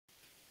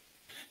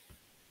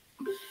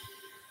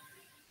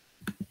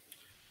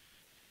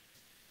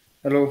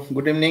Hello,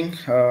 good evening.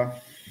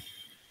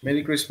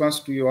 Merry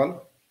Christmas to you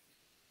all.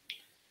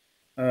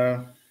 Uh,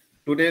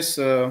 Today's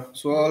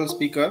SOAWAL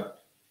speaker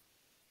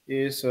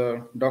is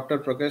Dr.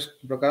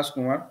 Prakash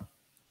Kumar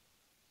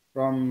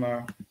from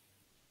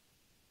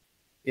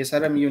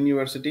SRM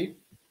University,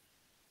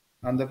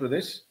 Andhra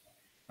Pradesh,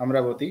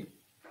 Amravati.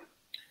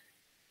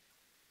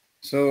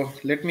 So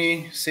let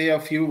me say a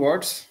few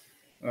words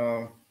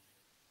uh,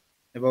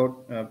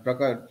 about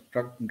Dr.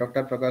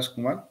 Prakash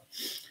Kumar.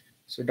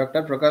 So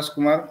Dr. Prakash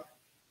Kumar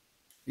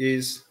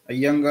is a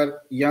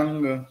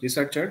young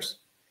researchers,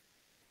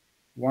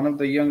 one of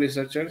the young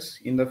researchers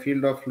in the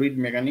field of fluid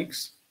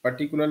mechanics,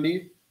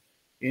 particularly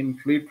in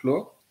fluid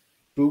flow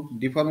to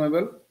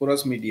deformable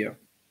porous media.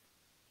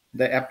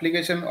 The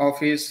application of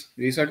his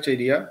research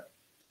area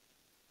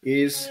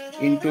is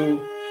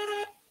into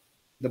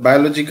the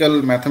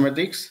biological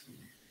mathematics,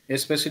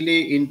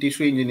 especially in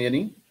tissue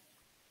engineering.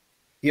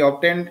 He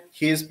obtained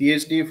his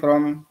PhD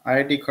from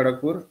IIT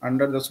Kharagpur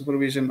under the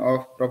supervision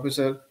of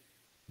Professor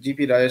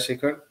G.P.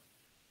 Rajasekhar.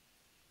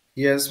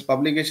 He has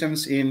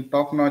publications in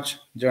top-notch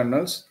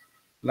journals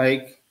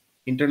like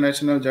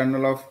International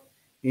Journal of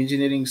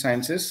Engineering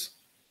Sciences,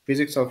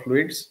 Physics of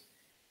Fluids,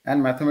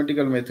 and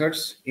Mathematical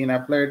Methods in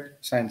Applied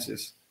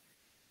Sciences.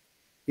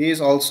 He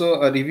is also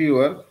a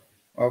reviewer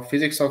of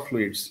Physics of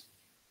Fluids.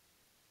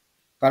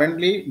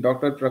 Currently,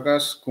 Dr.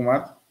 Prakash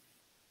Kumar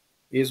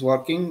is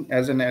working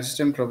as an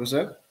assistant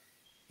professor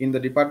in the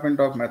Department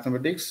of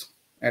Mathematics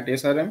at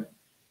SRM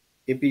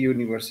AP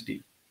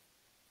University.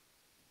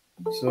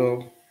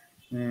 So,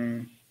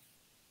 mm,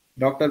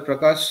 Dr.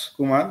 Prakash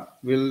Kumar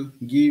will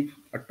give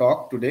a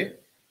talk today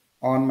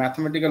on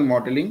mathematical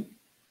modeling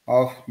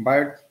of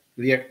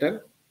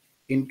bioreactor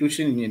in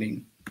tissue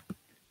engineering.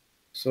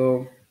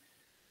 So,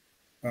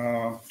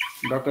 uh,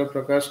 Dr.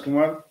 Prakash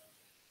Kumar,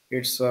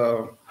 it's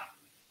uh,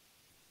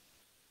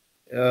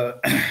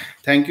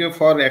 thank you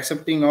for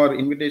accepting our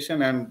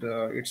invitation, and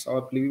it's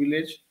our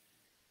privilege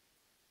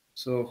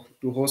so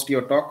to host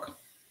your talk.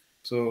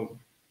 So,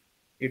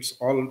 it's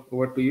all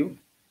over to you.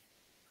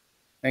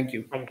 Thank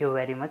you. Thank you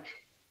very much.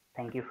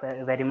 Thank you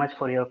very much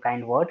for your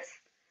kind words.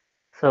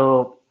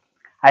 So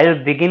I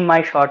will begin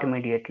my short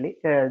immediately.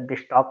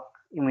 This talk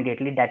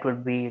immediately. That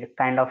would be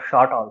kind of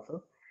short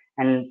also,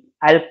 and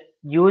I'll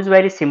use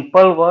very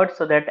simple words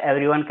so that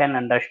everyone can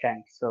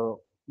understand.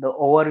 So the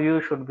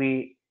overview should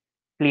be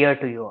clear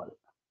to you all.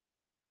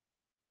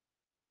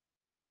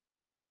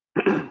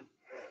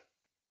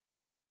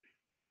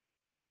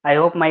 I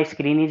hope my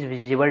screen is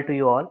visible to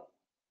you all.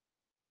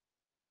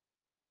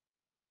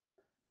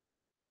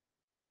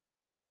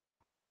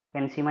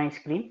 Can see my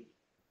screen?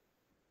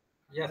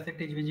 Yes, it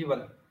is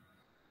visible.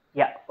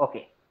 Yeah.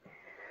 Okay.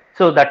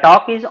 So the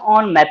talk is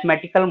on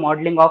mathematical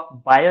modeling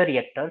of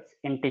bioreactors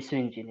in tissue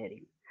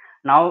engineering.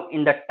 Now,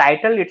 in the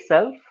title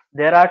itself,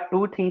 there are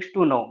two things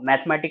to know.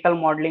 Mathematical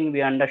modeling,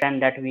 we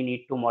understand that we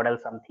need to model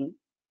something,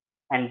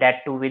 and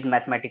that too with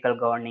mathematical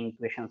governing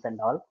equations and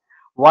all.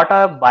 What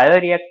are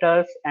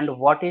bioreactors and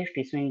what is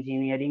tissue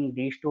engineering?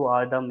 These two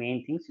are the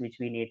main things which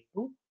we need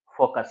to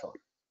focus on.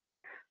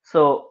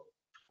 So,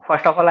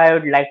 first of all, I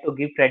would like to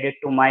give credit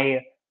to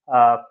my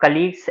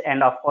colleagues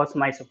and, of course,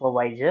 my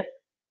supervisor,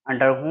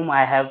 under whom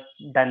I have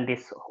done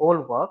this whole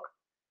work.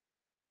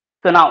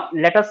 So now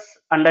let us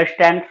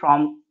understand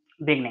from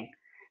beginning.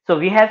 So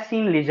we have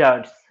seen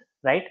lizards,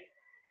 right?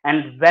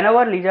 And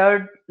whenever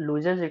lizard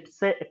loses its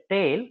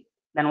tail,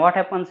 then what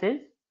happens is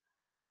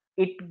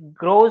it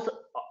grows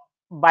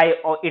by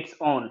its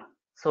own.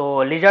 So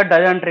lizard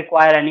doesn't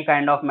require any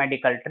kind of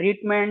medical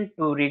treatment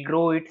to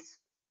regrow its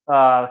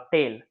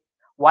tail.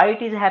 Why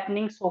it is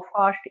happening so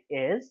fast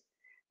is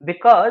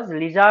because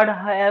lizard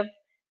have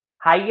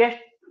highest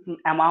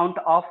amount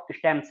of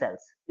stem cells.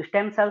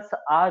 Stem cells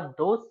are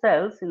those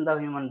cells in the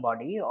human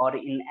body or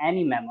in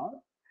any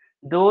mammal,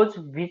 those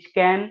which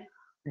can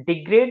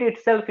degrade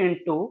itself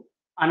into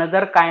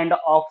another kind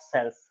of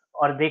cells,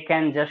 or they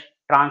can just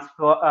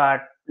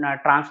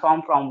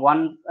transform from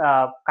one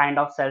kind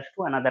of cells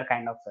to another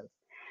kind of cells.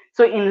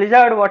 So in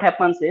lizard, what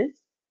happens is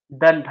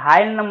the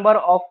high number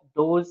of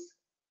those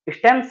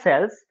stem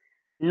cells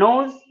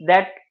knows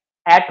that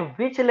at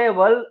which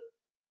level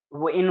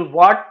in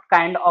what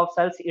kind of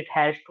cells it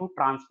has to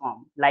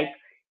transform, like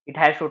it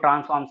has to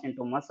transform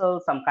into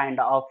muscle, some kind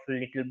of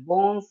little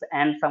bones,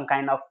 and some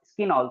kind of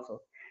skin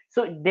also.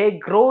 So they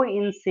grow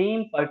in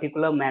same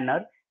particular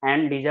manner,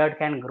 and lizard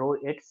can grow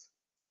its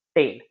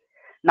tail.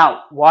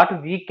 Now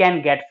what we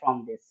can get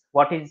from this,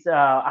 what is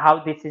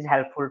how this is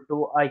helpful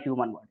to a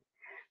human body.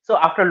 So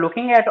after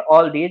looking at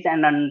all these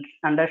and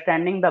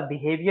understanding the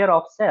behavior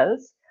of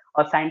cells,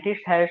 a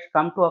scientist has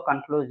come to a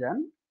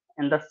conclusion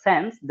in the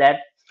sense that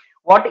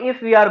what if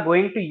we are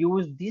going to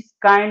use this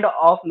kind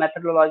of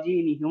methodology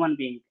in human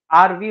being?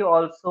 Are we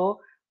also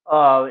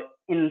are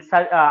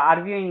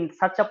we in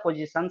such a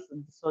position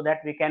so that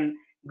we can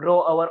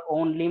grow our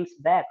own limbs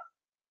back?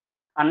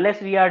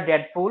 Unless we are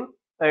Deadpool,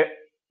 uh,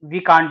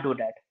 we can't do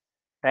that,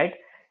 right?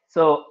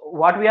 So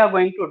what we are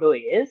going to do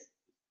is,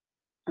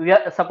 we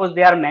are suppose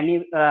there are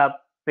many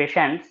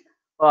patients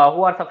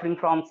who are suffering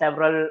from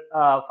several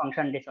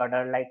function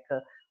disorder like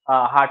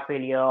heart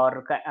failure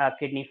or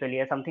kidney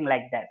failure, something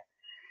like that.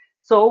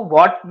 So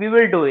what we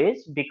will do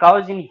is,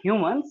 because in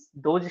humans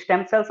those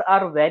stem cells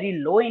are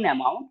very low in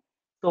amount,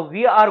 so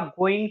we are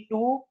going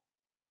to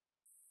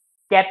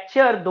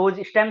capture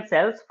those stem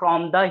cells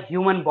from the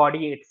human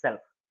body itself.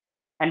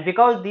 And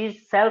because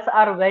these cells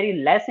are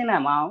very less in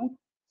amount,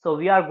 so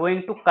we are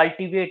going to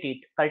cultivate it.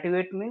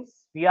 Cultivate means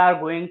we are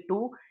going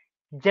to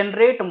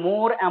generate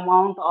more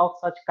amount of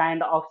such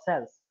kind of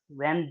cells.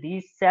 When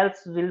these cells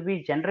will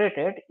be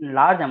generated in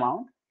large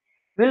amount,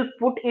 we'll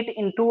put it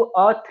into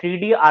a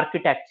 3D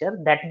architecture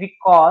that we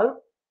call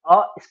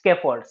a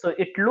scaffold. So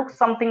it looks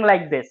something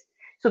like this.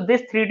 So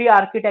this 3D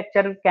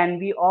architecture can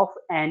be of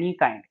any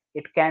kind.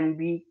 It can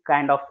be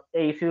kind of,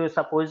 if you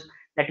suppose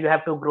that you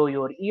have to grow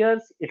your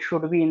ears, it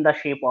should be in the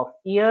shape of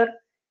ear.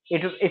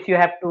 If you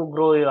have to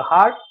grow your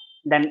heart,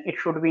 then it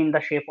should be in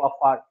the shape of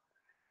heart.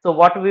 So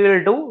what we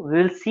will do,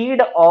 we will seed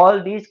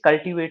all these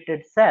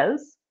cultivated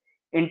cells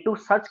into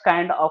such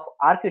kind of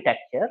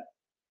architecture,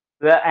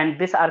 and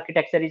this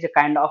architecture is a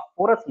kind of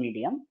porous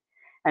medium,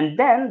 and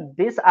then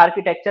this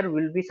architecture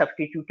will be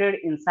substituted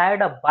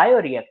inside a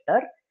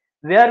bioreactor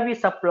where we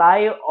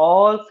supply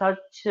all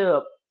such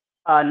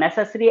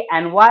necessary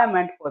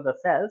environment for the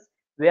cells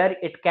where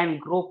it can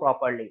grow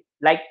properly.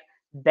 Like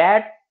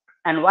that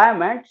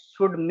environment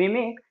should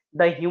mimic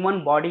the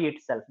human body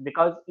itself,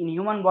 because in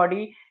human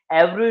body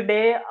every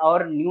day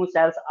our new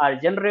cells are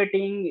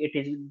generating, it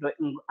is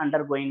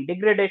undergoing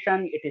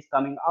degradation, it is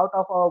coming out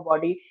of our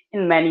body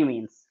in many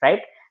means,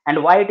 right?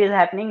 And why it is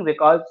happening?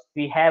 Because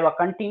we have a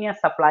continuous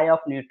supply of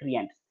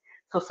nutrients.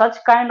 So such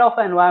kind of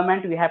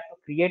environment we have to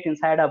create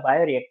inside a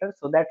bioreactor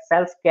so that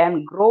cells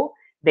can grow,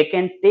 they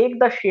can take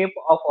the shape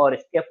of our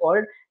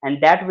scaffold,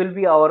 and that will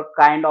be our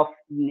kind of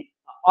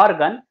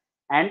organ,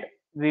 and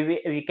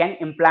we can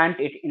implant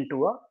it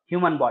into a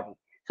human body.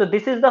 So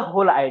this is the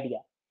whole idea.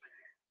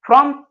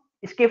 From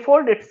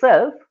scaffold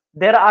itself,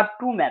 there are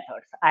two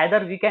methods.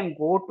 Either we can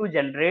go to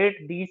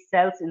generate these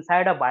cells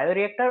inside a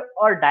bioreactor,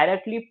 or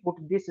directly put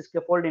this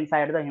scaffold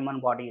inside the human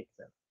body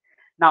itself.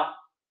 Now,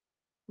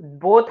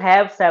 both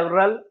have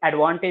several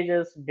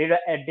advantages,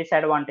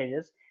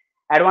 disadvantages.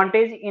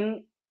 Advantage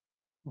in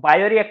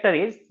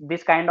bioreactor is,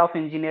 this kind of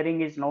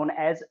engineering is known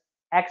as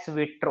ex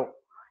vitro,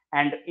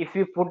 and if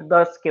we put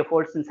the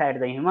scaffolds inside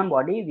the human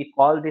body, we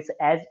call this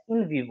as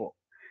in vivo.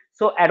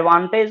 So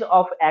advantage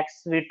of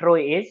ex vitro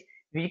is,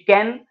 we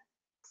can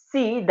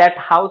see that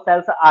how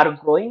cells are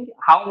growing,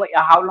 how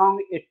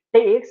long it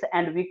takes,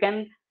 and we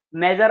can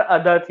measure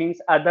other things,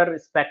 other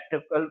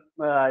spectacle,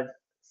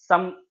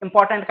 some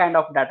important kind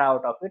of data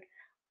out of it.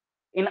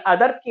 In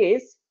other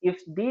case,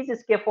 if these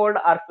scaffold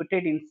are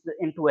fitted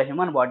into a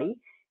human body,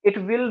 it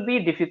will be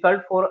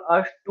difficult for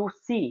us to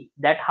see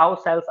that how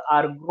cells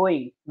are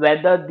growing,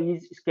 whether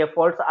these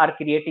scaffolds are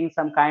creating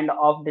some kind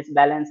of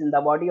disbalance in the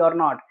body or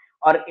not,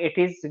 or it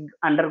is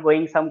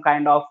undergoing some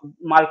kind of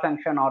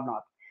malfunction or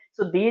not.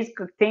 So these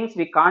things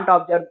we can't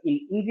observe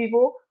in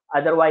vivo.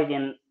 Otherwise,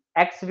 in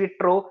ex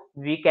vitro,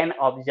 we can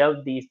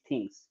observe these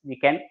things. We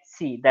can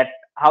see that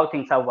how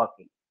things are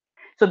working.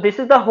 So this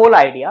is the whole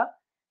idea.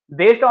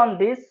 Based on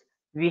this,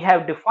 we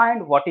have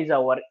defined what is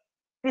our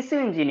tissue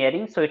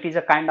engineering. So it is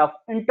a kind of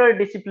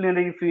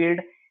interdisciplinary field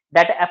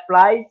that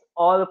applies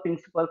all the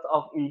principles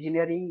of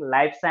engineering,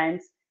 life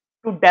science,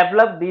 to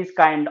develop these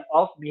kind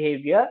of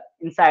behavior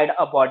inside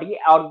a body,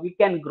 or we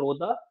can grow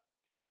the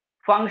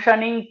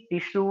functioning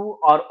tissue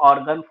or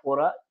organ for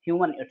a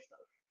human itself.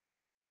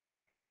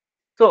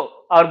 So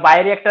our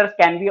bioreactors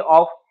can be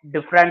of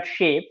different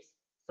shapes.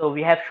 So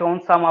we have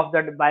shown some of the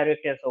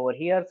bioreactors over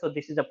here. So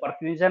this is a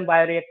perfusion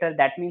bioreactor.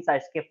 That means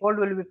a scaffold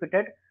will be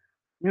fitted.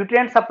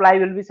 Nutrient supply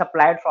will be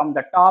supplied from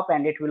the top,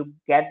 and it will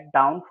get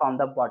down from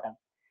the bottom.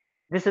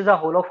 This is a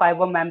hollow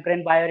fiber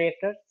membrane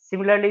bioreactor.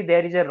 Similarly,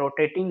 there is a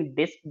rotating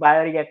disc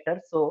bioreactor.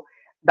 So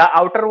the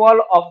outer wall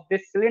of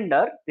this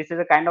cylinder, this is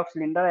a kind of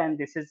cylinder, and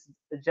this is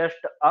just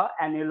a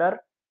annular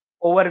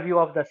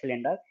overview of the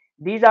cylinder.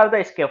 These are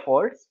the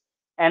scaffolds,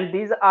 and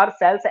these are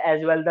cells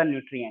as well the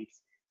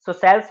nutrients. So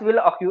cells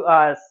will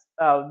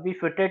be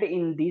fitted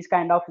in these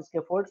kind of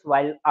scaffolds,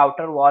 while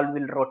outer wall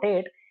will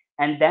rotate,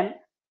 and then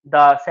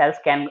the cells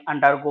can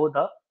undergo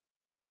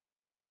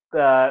the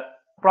uh,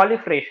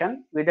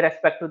 proliferation with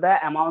respect to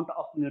the amount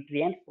of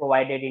nutrients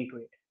provided into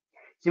it.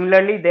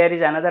 Similarly, there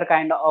is another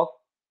kind of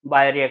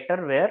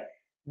bioreactor where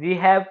we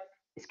have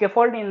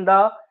scaffold in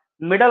the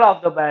middle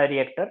of the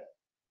bioreactor.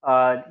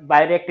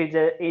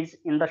 Bioreactor is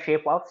in the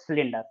shape of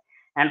cylinder,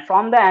 and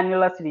from the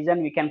annulus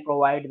region we can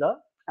provide the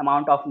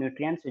amount of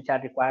nutrients which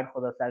are required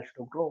for the cells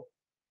to grow.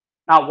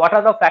 Now, what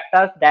are the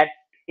factors that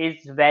is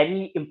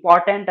very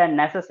important and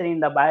necessary in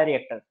the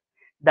bioreactor?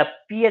 The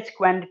pH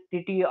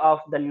quantity of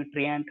the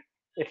nutrient,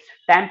 its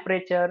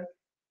temperature,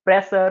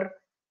 pressure,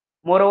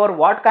 moreover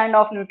what kind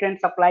of nutrient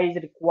supply is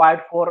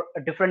required for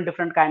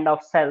different kind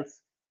of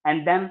cells,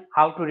 and then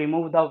how to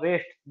remove the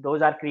waste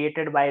those are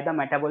created by the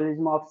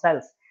metabolism of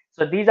cells.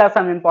 So these are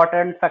some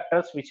important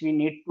factors which we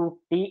need to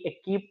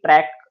keep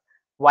track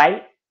while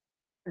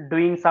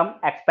doing some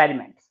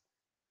experiments.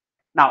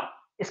 Now,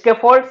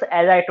 scaffolds,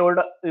 as I told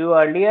you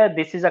earlier,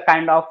 this is a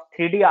kind of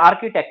 3D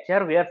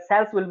architecture where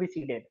cells will be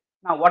seeded.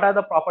 Now, what are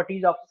the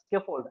properties of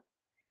scaffold?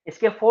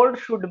 Scaffold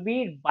should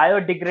be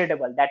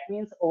biodegradable. That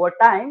means over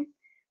time,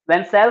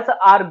 when cells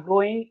are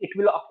growing, it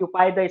will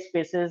occupy the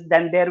spaces.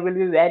 Then there will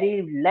be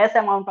very less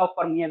amount of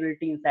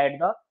permeability inside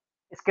the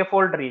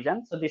scaffold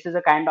region. So this is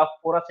a kind of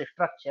porous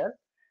structure.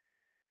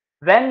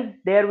 When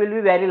there will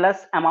be very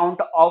less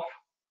amount of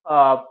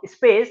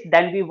space,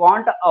 then we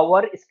want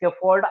our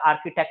scaffold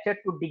architecture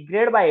to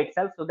degrade by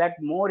itself so that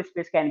more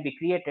space can be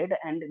created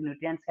and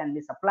nutrients can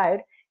be supplied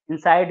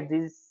inside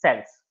these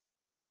cells,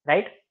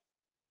 right?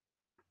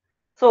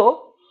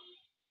 So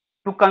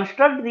to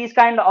construct these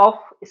kind of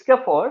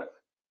scaffolds,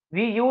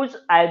 we use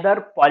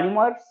either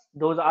polymers,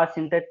 those are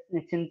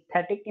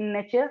synthetic in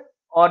nature,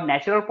 or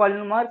natural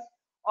polymers,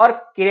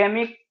 or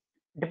ceramic,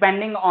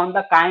 depending on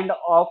the kind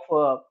of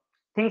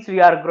things we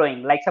are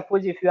growing. Like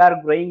suppose if you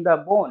are growing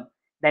the bone,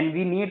 then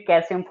we need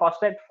calcium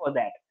phosphate for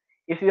that.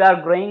 If you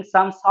are growing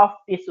some soft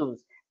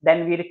tissues,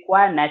 then we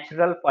require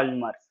natural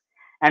polymers.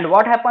 And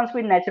what happens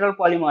with natural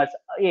polymers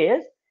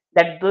is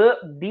that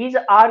these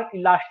are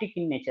elastic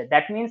in nature.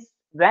 That means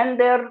when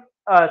there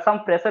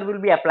some pressure will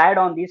be applied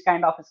on these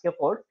kind of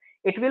scaffolds,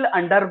 it will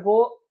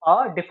undergo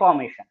a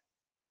deformation,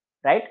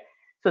 right?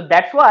 So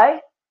that's why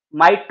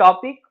my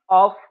topic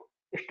of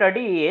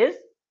study is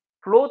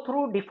flow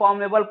through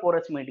deformable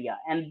porous media.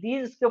 And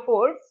these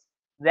scaffolds,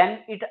 when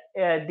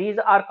these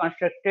are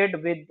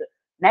constructed with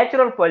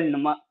natural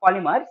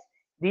polymers,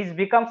 these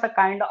becomes a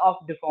kind of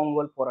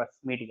deformable porous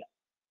media.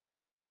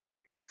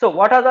 So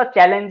what are the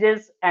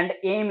challenges and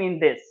aim in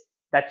this?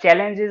 The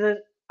challenges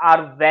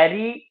are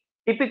very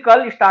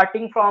typical,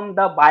 starting from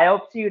the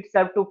biopsy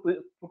itself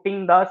to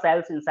putting the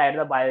cells inside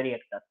the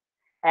bioreactor.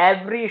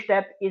 Every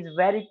step is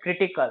very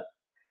critical.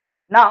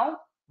 Now,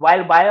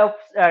 while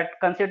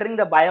considering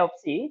the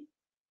biopsy,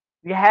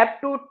 we have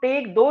to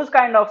take those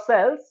kind of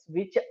cells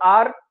which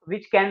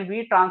can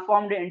be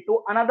transformed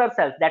into another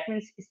cells, that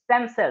means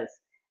stem cells,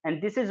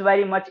 and this is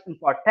very much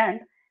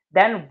important.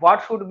 Then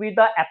what should be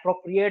the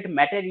appropriate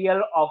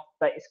material of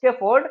the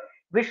scaffold,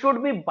 which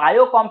should be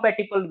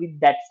biocompatible with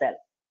that cell.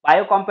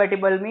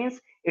 Biocompatible means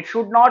it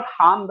should not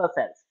harm the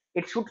cells,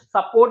 it should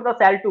support the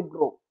cell to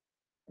grow,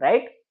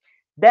 right?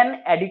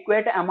 Then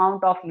adequate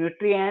amount of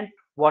nutrient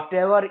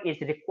whatever is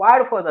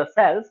required for the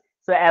cells.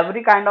 So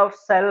every kind of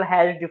cell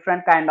has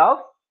different kind of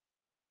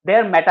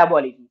their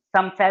metabolism.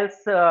 Some cells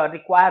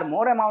require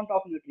more amount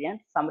of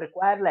nutrients, some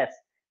require less.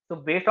 So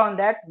based on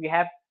that, we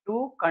have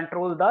to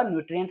control the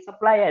nutrient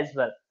supply as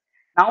well.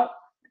 Now,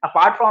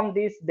 apart from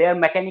this, their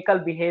mechanical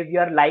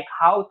behavior, like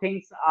how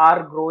things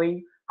are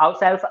growing, how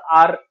cells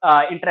are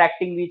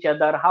interacting with each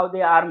other, how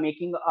they are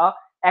making a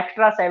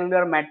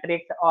extracellular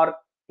matrix or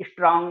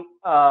strong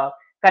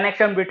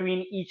connection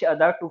between each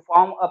other to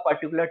form a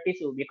particular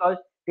tissue, because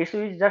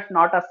tissue is just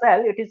not a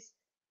cell, it is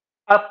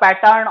a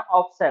pattern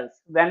of cells.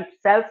 When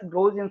cells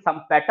grows in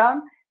some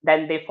pattern,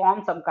 then they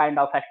form some kind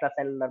of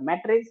extracellular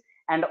matrix,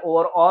 and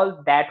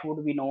overall that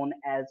would be known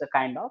as a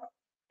kind of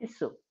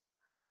tissue.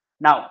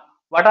 Now,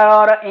 what are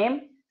our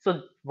aim?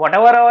 So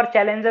whatever our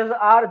challenges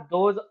are,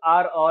 those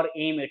are our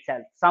aim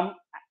itself. Some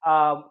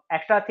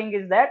extra thing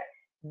is that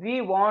we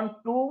want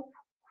to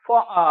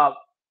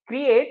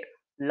create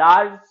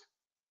large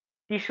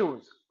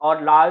tissues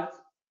or large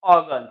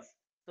organs.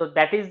 So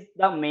that is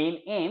the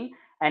main aim,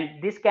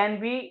 and this can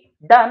be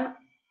done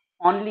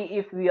only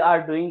if we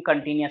are doing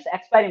continuous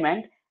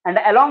experiment. And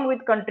along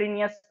with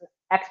continuous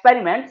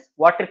experiments,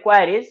 what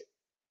require is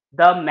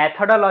the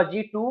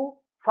methodology to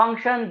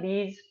function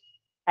these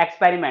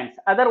experiments.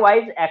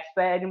 Otherwise,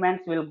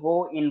 experiments will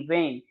go in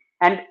vain,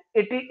 and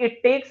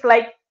it takes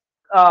like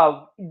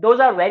those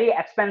are very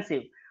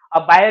expensive.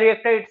 A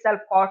bioreactor itself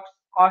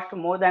cost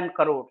more than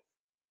crore,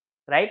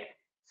 right?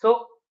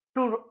 So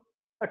to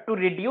to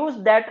reduce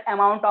that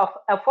amount of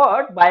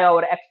effort by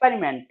our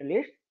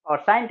experimentalists or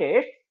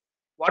scientists,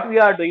 what we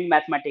are doing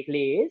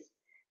mathematically is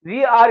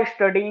we are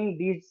studying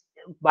these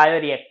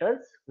bioreactors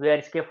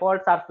where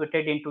scaffolds are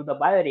fitted into the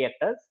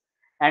bioreactors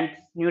and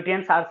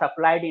nutrients are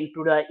supplied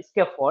into the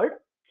scaffold.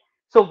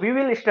 So we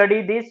will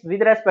study this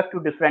with respect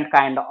to different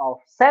kind of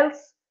cells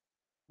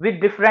with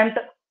different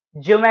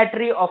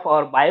geometry of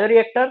our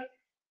bioreactor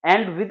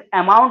and with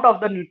amount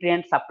of the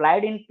nutrients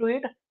supplied into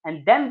it,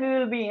 and then we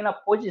will be in a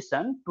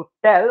position to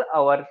tell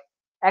our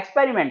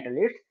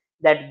experimentalists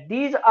that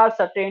these are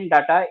certain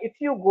data, if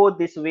you go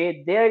this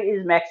way there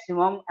is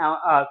maximum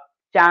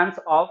chance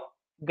of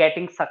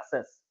getting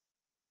success,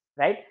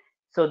 right?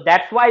 So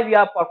that's why we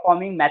are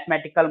performing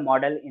mathematical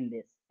model in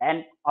this,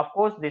 and of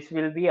course this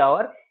will be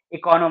our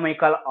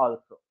economical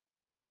also.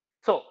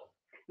 So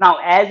now,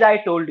 as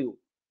I told you,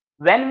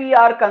 when we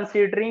are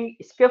considering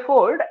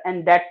scaffold,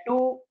 and that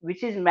too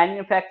which is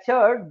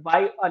manufactured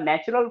by a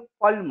natural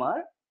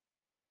polymer,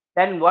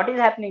 then what is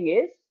happening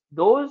is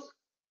those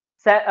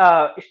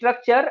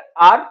structure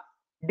are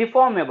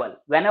deformable.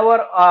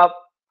 Whenever a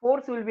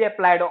force will be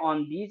applied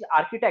on these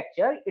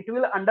architecture, it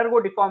will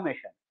undergo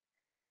deformation.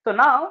 So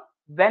now,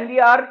 when we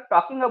are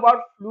talking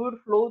about fluid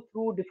flow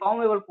through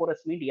deformable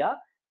porous media,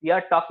 we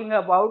are talking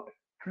about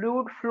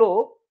fluid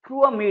flow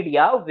through a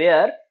media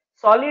where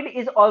solid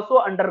is also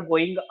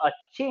undergoing a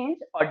change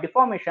or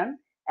deformation,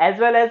 as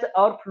well as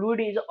our fluid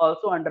is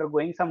also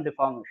undergoing some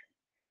deformation.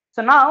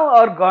 So now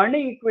our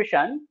Gurney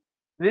equation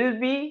will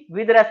be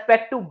with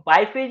respect to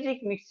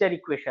biphasic mixture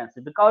equations,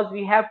 because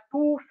we have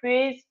two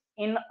phase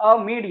in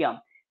a medium.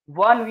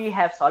 One we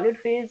have solid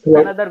phase,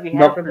 Hello, another we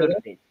have Dr. fluid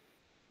Prakash. phase.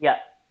 Yeah,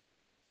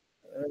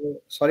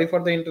 Sorry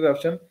for the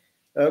interruption.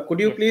 Could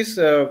you yes. please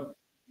uh,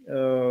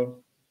 uh,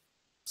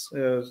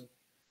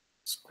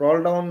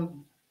 scroll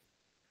down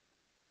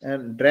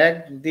and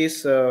drag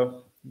these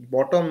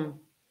bottom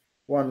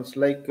ones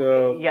like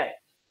Okay, yeah,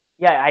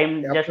 yeah,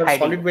 I'm just after hiding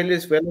solid it. value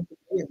is velocity,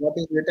 what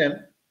is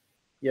written?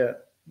 Yeah,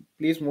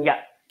 please move. Yeah,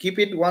 Keep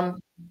it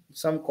one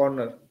some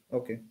corner.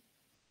 Okay,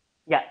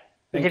 yeah. Is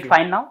thank it you.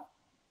 fine now?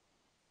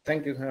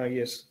 Thank you.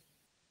 Yes,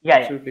 Yeah,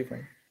 yeah. absolutely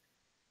fine.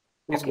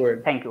 Please go Okay,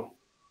 ahead. thank you.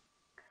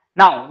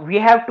 Now we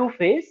have two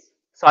phase,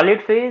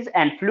 solid phase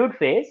and fluid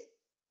phase.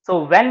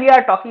 So when we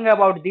are talking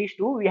about these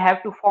two, we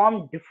have to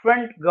form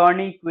different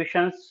Gurney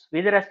equations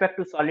with respect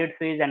to solid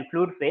phase and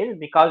fluid phase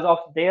because of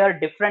their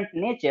different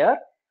nature.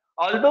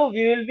 Although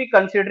we will be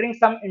considering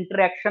some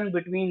interaction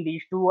between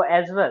these two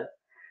as well.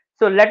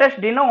 So let us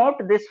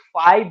denote this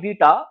phi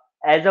beta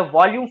as a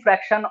volume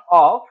fraction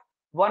of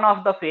one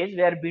of the phase,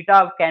 where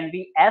beta can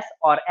be S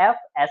or F.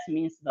 S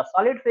means the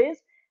solid phase,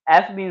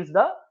 F means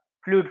the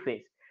fluid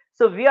phase.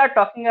 So we are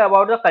talking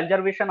about the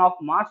conservation of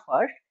mass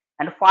first,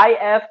 and phi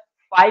F,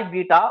 phi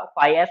beta,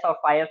 phi S or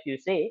phi F you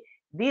say,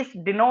 these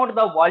denote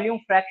the volume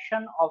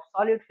fraction of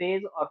solid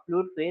phase or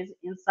fluid phase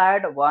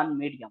inside one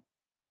medium,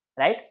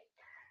 right?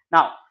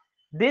 Now,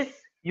 this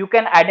you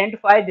can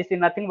identify, this is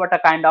nothing but a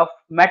kind of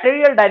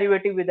material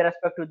derivative with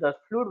respect to the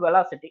fluid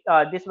velocity,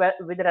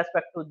 with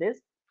respect to this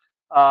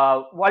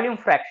volume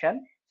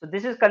fraction. So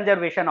this is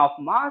conservation of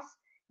mass.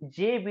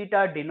 J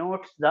beta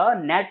denotes the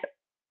net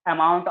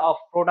amount of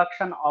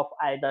production of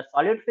either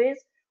solid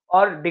phase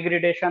or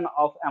degradation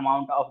of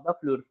amount of the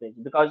fluid phase,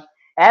 because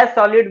as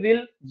solid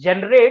will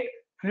generate,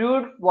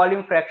 fluid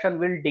volume fraction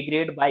will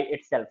degrade by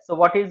itself. So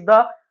what is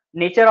the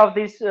nature of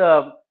this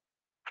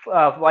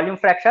volume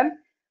fraction?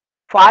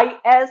 Phi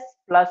s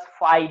plus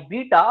phi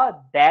beta,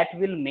 that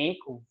will make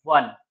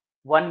 1.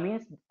 1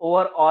 means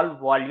overall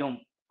volume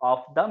of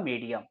the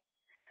medium.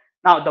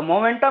 Now the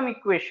momentum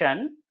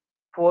equation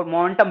for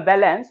momentum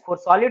balance for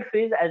solid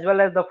phase as well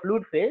as the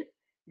fluid phase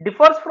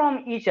differs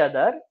from each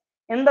other,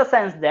 in the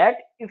sense that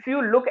if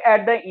you look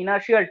at the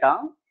inertial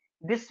term,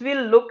 this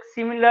will look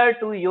similar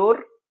to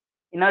your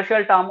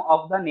inertial term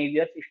of the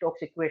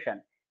Navier-Stokes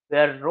equation,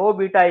 where rho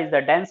beta is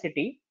the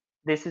density.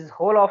 This is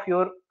whole of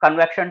your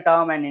convection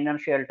term and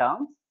inertial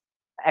terms,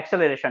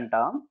 acceleration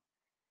term,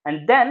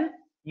 and then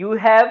you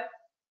have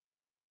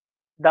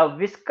the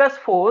viscous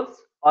force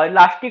or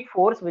elastic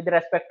force with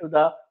respect to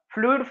the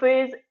fluid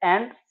phase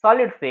and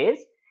solid phase,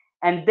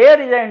 and there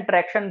is an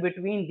interaction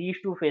between these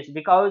two phases,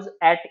 because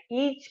at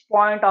each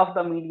point of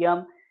the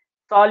medium,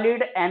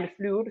 solid and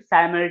fluid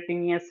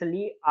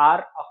simultaneously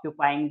are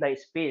occupying the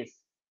space.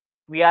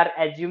 We are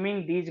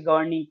assuming these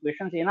governing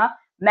equations in a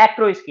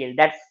macro scale,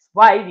 that's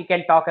why we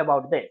can talk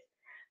about this.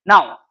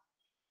 Now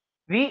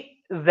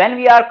we when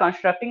we are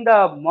constructing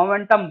the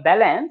momentum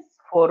balance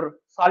for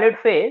solid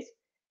phase,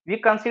 we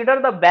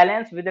consider the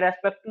balance with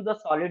respect to the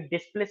solid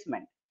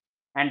displacement.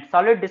 And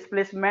solid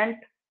displacement,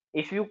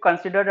 if you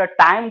consider the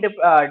time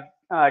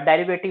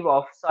derivative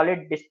of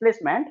solid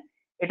displacement,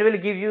 it will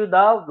give you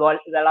the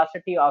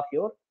velocity of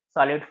your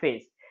solid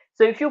phase.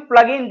 So if you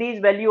plug in these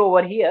value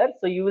over here,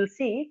 so you will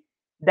see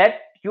that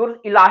your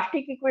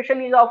elastic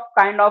equation is of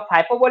kind of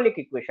hyperbolic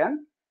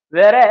equation,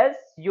 whereas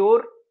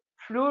your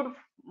fluid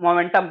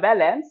momentum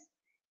balance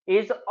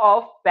is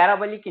of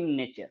parabolic in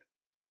nature.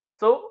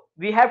 So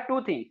we have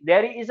two things,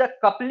 there is a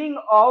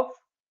coupling of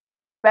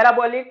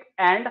parabolic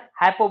and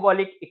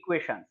hyperbolic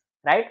equations,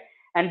 right?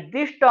 And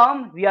this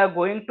term we are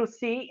going to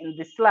see in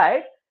this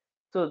slide.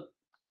 So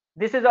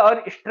this is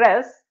our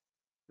stress,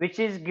 which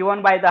is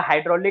given by the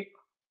hydraulic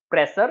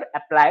pressure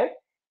applied,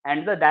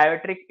 and the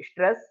dielectric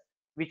stress,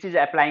 which is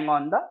applying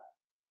on the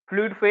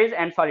fluid phase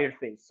and solid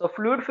phase. So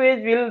fluid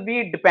phase will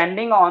be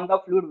depending on the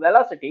fluid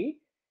velocity,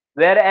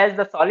 whereas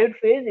the solid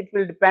phase, it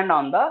will depend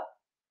on the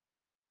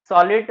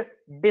solid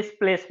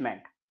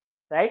displacement,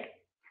 right?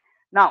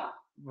 Now,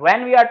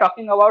 when we are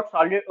talking about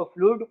solid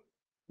fluid,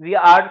 we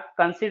are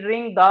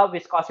considering the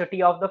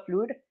viscosity of the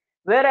fluid,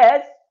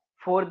 whereas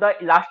for the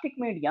elastic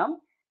medium,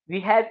 we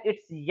have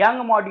its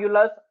Young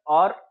modulus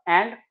or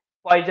and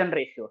Poisson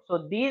ratio.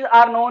 So these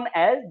are known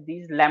as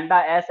these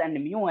lambda s and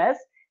mu s.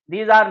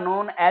 These are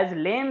known as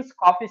Lenz's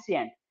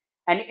coefficient.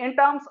 And in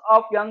terms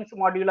of Young's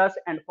modulus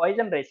and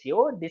Poisson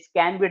ratio, this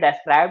can be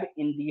described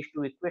in these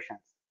two equations.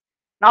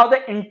 Now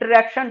the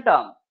interaction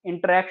term,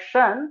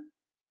 interaction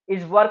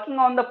is working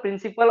on the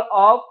principle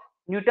of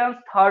Newton's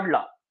third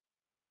law,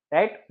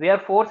 right? Where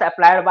force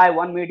applied by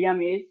one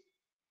medium is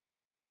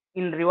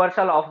in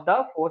reversal of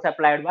the force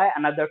applied by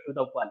another to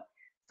the one.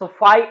 So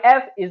phi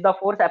F is the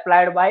force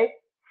applied by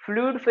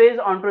fluid phase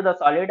onto the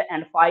solid,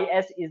 and phi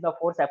S is the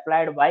force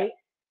applied by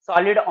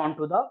solid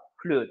onto the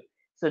fluid.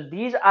 So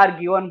these are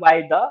given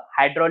by the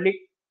hydraulic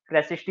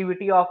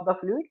resistivity of the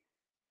fluid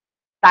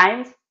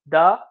times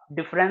the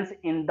difference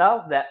in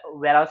the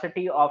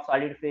velocity of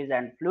solid phase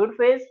and fluid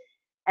phase,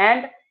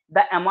 and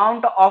the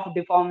amount of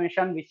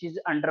deformation which is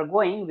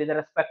undergoing with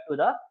respect to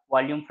the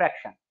volume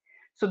fraction.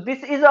 So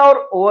this is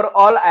our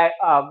overall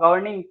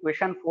governing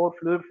equation for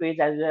fluid phase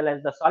as well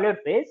as the solid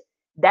phase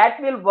that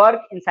will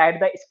work inside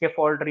the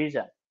scaffold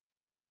region.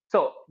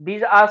 So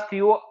these are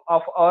few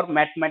of our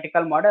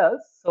mathematical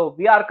models. So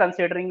we are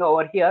considering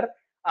over here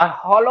a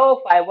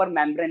hollow fiber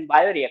membrane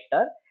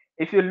bioreactor.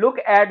 If you look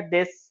at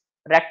this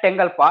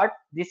rectangle part,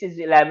 this is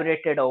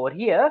elaborated over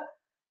here.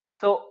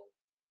 So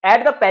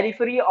at the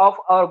periphery of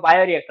our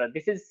bioreactor,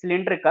 this is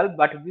cylindrical,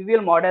 but we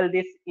will model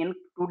this in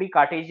 2D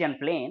Cartesian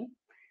plane.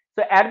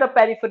 So at the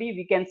periphery,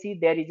 we can see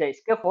there is a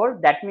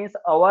scaffold. That means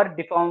our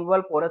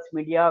deformable porous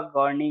media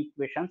governing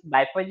equations,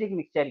 biphasic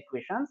mixture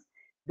equations,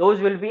 those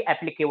will be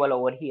applicable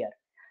over here.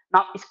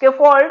 Now,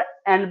 scaffold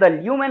and the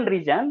lumen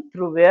region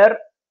through where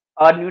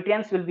our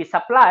nutrients will be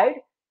supplied,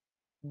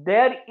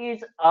 there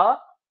is a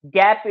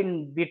gap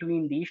in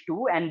between these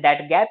two, and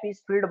that gap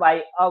is filled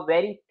by a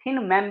very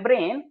thin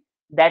membrane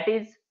that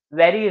is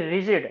very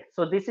rigid.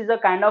 So this is a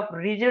kind of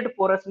rigid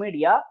porous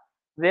media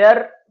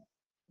where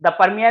the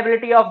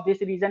permeability of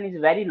this region is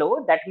very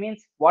low. That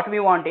means what we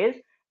want is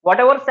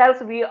whatever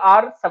cells we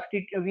have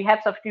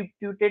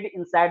substituted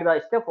inside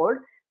the scaffold,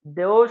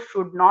 those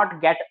should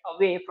not get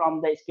away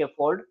from the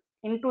scaffold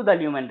into the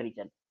lumen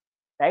region,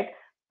 right?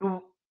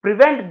 To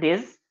prevent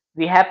this,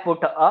 we have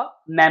put a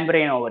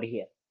membrane over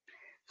here.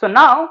 So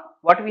now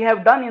what we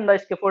have done in the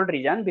scaffold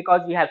region,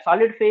 because we have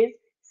solid phase,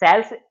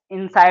 cells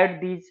inside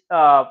these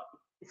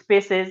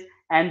spaces,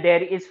 and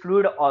there is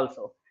fluid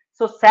also.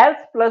 So cells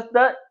plus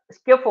the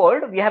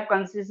scaffold, we have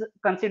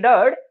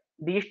considered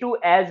these two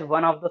as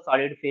one of the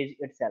solid phase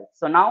itself.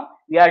 So now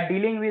we are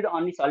dealing with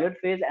only solid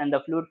phase and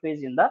the fluid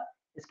phase in the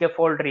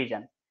scaffold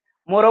region.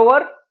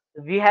 Moreover,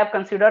 we have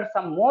considered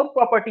some more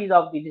properties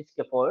of the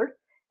scaffold,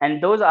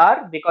 and those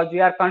are because we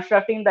are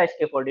constructing the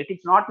scaffold. It is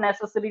not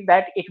necessary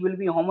that it will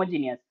be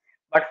homogeneous,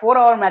 but for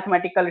our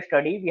mathematical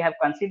study, we have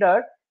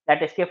considered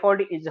that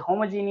scaffold is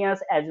homogeneous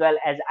as well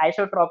as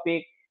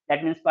isotropic.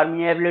 That means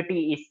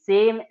permeability is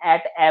same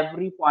at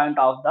every point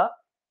of the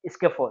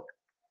scaffold.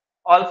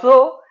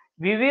 Also,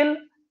 we will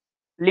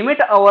limit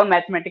our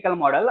mathematical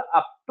model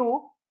up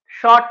to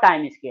short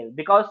time scale,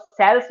 because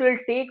cells will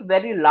take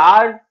very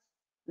large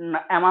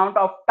amount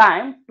of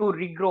time to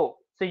regrow.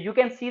 So you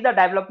can see the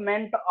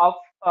development of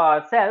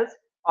cells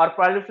or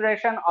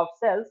proliferation of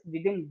cells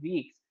within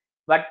weeks,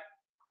 but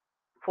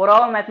for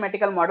our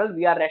mathematical model,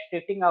 we are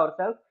restricting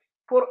ourselves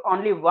for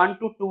only 1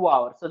 to 2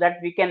 hours, so that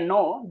we can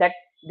know that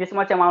this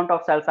much amount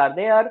of cells are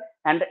there,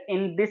 and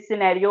in this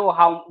scenario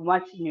how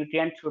much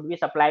nutrient should be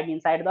supplied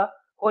inside the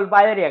whole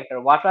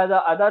bioreactor, what are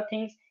the other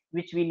things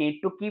which we need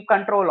to keep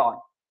control on,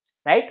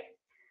 right?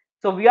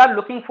 So we are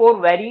looking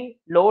for very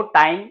low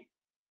time,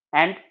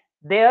 and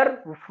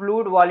their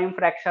fluid volume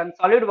fraction,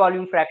 solid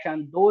volume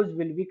fraction, those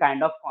will be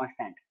kind of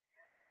constant.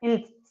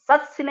 In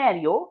such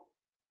scenario,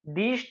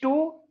 these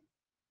two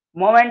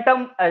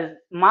momentum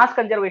mass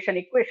conservation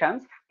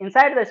equations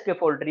inside the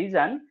scaffold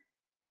region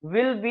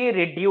will be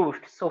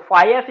reduced. So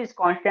phi f is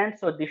constant,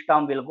 so this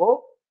term will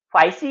go.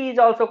 Phi c is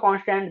also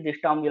constant, this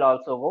term will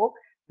also go.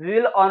 We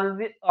will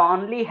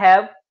only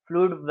have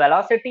fluid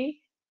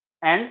velocity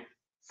and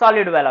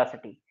solid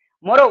velocity.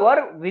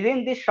 Moreover,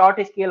 within this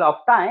short scale of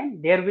time,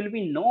 there will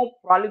be no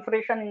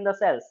proliferation in the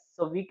cells.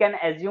 So we can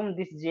assume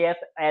this JF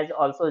as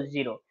also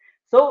 0.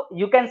 So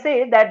you can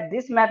say that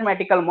this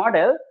mathematical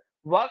model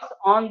works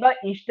on the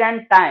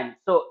instant time.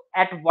 So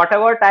at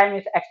whatever time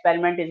this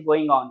experiment is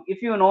going on,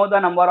 if you know the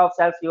number of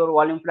cells, your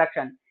volume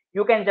fraction,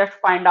 you can just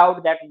find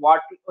out that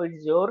what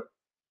is your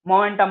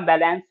momentum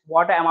balance,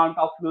 what amount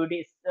of fluid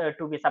is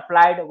to be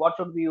supplied, what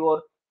should be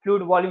your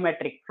fluid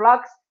volumetric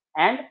flux,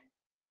 and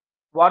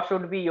what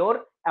should be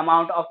your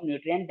amount of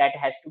nutrient that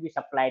has to be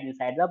supplied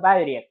inside the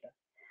bioreactor.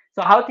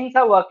 So how things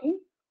are working?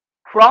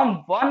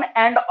 From one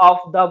end of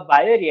the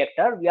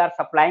bioreactor, we are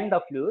supplying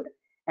the fluid,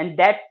 and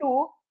that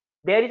too,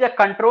 there is a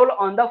control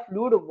on the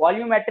fluid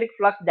volumetric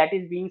flux that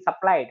is being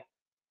supplied,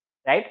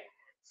 right?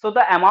 So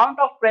the amount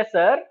of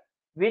pressure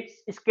which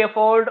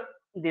scaffold,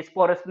 this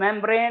porous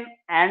membrane,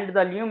 and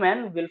the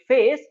lumen will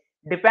face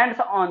depends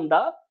on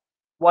the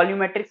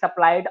volumetric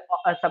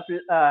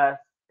the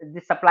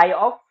supply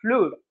of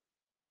fluid,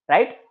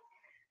 right?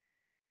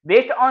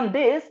 Based on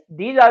this,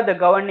 these are the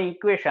governing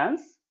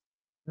equations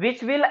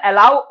which will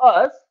allow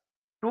us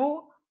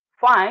to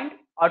find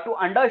or to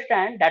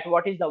understand that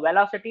what is the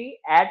velocity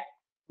at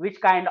which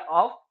kind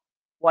of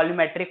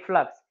volumetric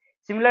flux.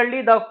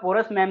 Similarly, the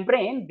porous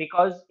membrane,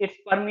 because its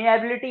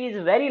permeability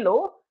is very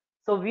low,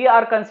 so we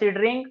are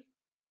considering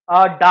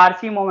a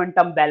Darcy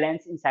momentum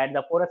balance inside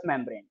the porous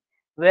membrane.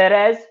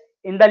 Whereas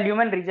in the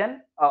lumen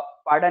region,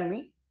 pardon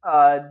me,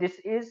 this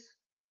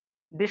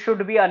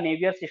should be a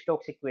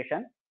Navier-Stokes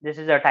equation. This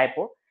is a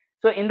typo.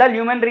 So in the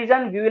lumen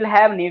region, we will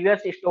have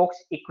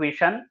Navier-Stokes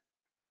equation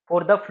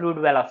for the fluid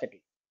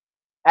velocity.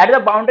 At the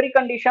boundary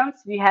conditions,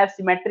 we have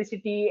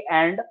symmetricity,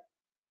 and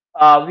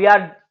we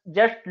are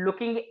just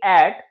looking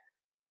at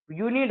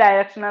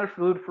unidirectional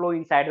fluid flow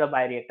inside the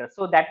bioreactor.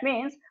 So that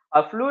means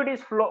a fluid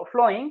is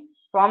flowing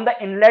from the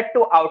inlet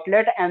to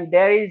outlet, and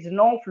there is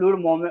no fluid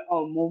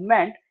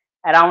movement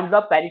around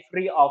the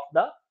periphery of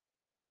the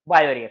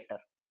bioreactor,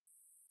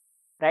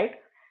 right?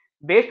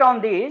 Based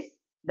on this,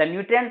 the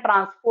nutrient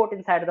transport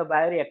inside the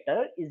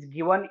bioreactor is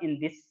given in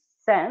this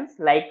sense,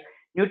 like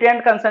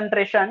nutrient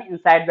concentration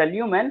inside the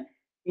lumen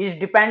is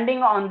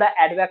depending on the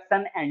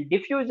advection and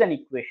diffusion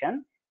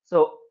equation.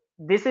 So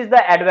this is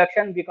the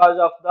advection because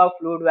of the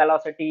fluid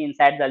velocity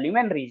inside the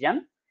lumen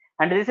region,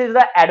 and this is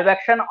the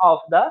advection of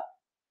the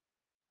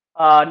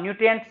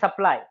nutrient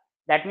supply.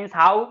 That means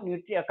how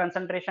nutrient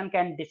concentration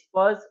can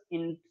disperse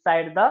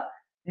inside the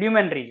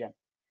lumen region.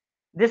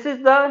 This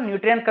is the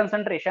nutrient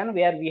concentration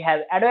where we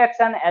have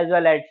advection as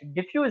well as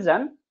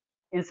diffusion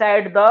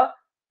inside the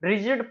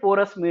rigid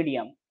porous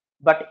medium.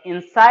 But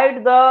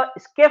inside the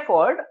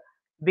scaffold,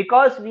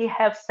 because we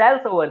have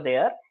cells over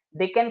there,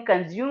 they can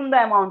consume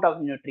the amount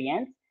of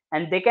nutrients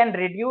and they can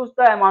reduce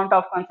the amount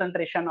of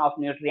concentration of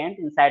nutrient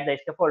inside the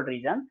scaffold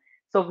region.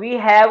 So we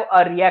have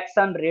a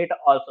reaction rate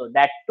also,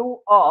 that too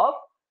of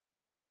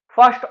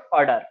first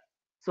order.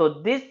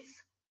 So this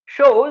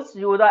shows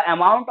you the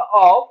amount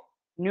of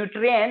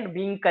nutrient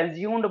being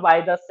consumed by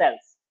the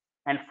cells,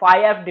 and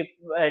phi f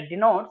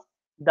denotes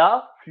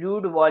the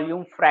fluid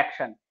volume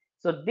fraction.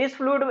 So this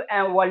fluid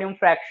volume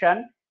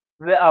fraction,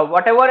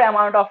 whatever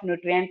amount of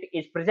nutrient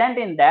is present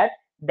in that,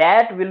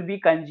 that will be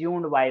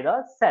consumed by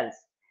the cells.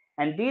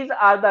 And these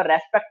are the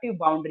respective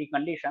boundary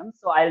conditions.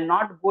 So I'll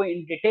not go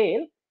in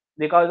detail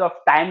because of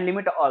time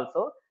limit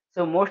also.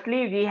 So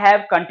mostly we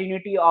have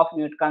continuity of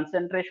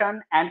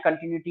concentration and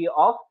continuity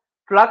of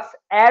flux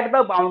at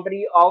the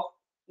boundary of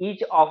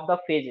each of the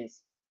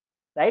phases,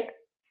 right?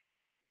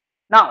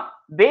 Now,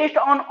 based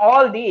on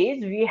all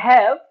these, we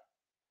have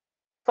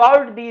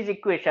solved these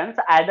equations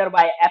either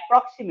by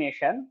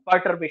approximation,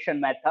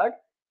 perturbation method,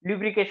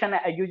 lubrication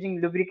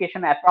using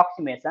lubrication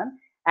approximation,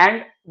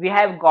 and we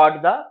have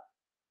got the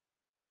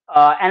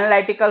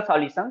analytical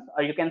solutions,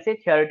 or you can say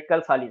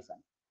theoretical solution.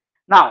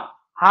 Now,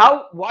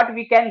 what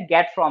we can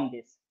get from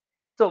this?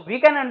 So we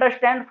can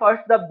understand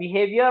first the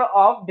behavior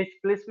of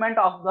displacement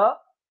of the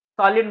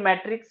solid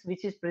matrix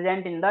which is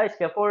present in the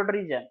scaffold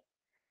region.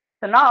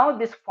 So now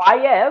this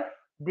phi f,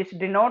 this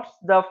denotes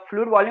the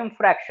fluid volume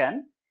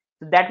fraction.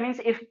 So that means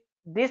if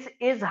this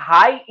is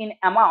high in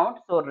amount,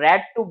 so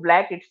red to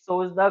black, it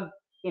shows the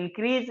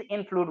increase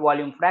in fluid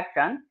volume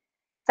fraction.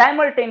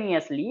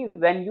 Simultaneously,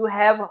 when you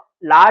have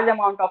large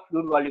amount of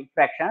fluid volume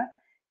fraction,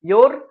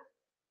 your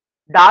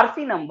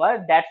Darcy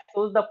number, that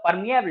shows the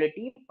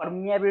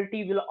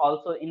permeability will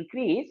also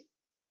increase.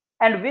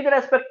 And with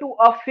respect to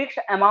a fixed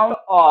amount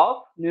of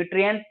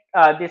nutrient,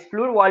 this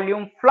fluid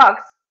volume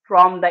flux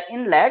from the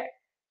inlet,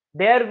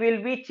 there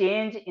will be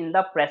change in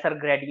the pressure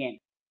gradient.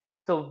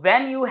 So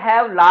when you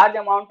have large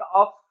amount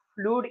of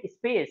fluid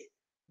space,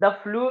 the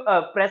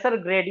pressure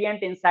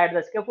gradient inside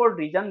the scaffold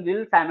region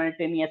will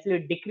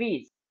simultaneously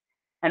decrease.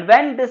 And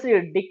when this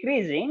is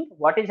decreasing,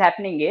 what is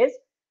happening is,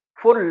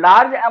 for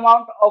large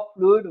amount of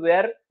fluid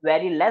where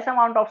very less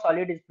amount of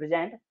solid is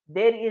present,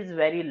 there is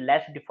very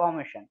less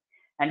deformation.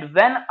 And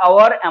when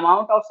our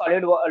amount of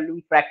solid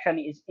volume fraction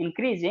is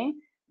increasing,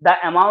 the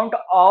amount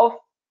of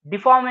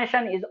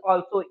deformation is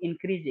also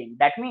increasing.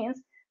 That means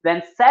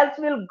when cells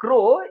will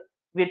grow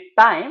with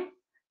time,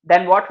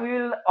 then what we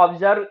will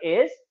observe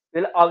is,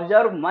 we'll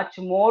observe much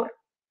more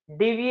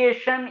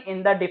deviation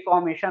in the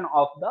deformation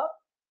of the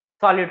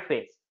solid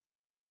phase,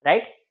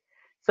 right?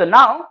 So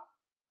now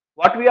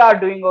what we are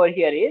doing over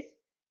here is,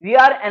 we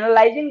are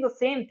analyzing the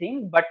same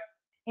thing, but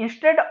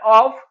instead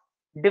of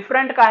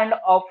different kind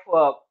of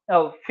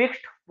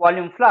fixed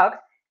volume flux,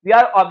 we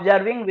are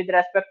observing with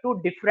respect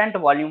to different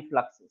volume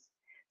fluxes.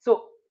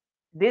 So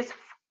this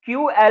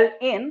QL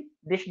in,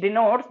 this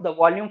denotes the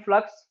volume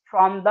flux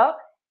from the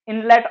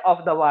inlet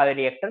of the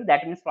bioreactor,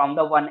 that means from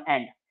the one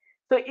end.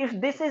 So if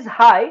this is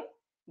high,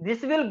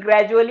 this will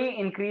gradually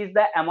increase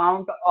the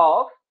amount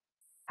of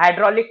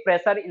hydraulic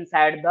pressure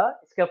inside the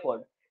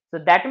scaffold. So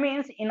that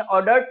means in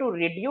order to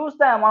reduce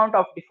the amount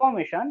of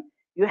deformation,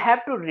 you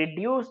have to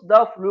reduce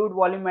the fluid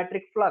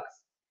volumetric flux.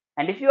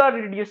 And if you are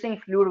reducing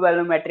fluid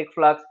volumetric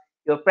flux,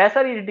 your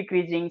pressure is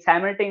decreasing.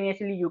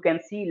 Simultaneously, you can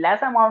see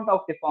less amount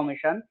of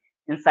deformation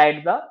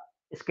inside the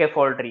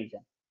scaffold region.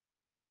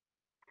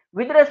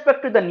 With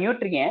respect to the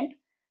nutrient,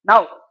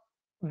 now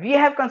we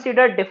have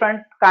considered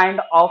different kind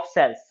of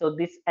cells. So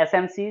these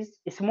SMCs,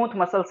 smooth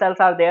muscle cells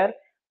are there,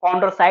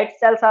 chondrocyte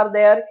cells are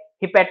there,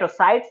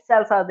 hepatocyte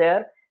cells are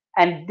there,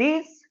 and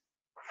these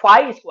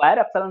phi square,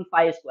 epsilon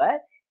phi square,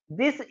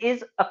 this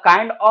is a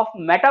kind of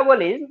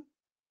metabolism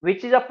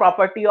which is a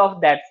property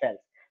of that cell.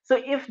 So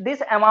if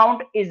this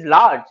amount is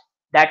large,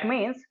 that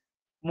means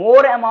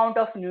more amount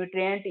of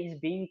nutrient is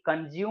being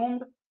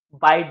consumed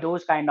by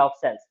those kind of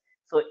cells.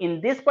 So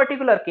in this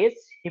particular case,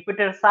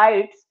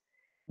 hepatocytes,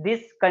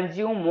 this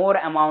consume more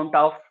amount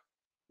of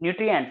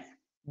nutrients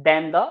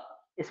than the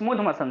smooth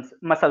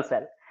muscle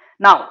cell.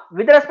 Now,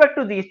 with respect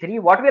to these three,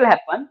 what will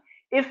happen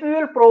if we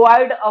will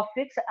provide a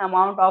fixed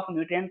amount of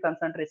nutrient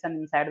concentration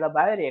inside the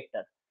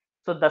bioreactor?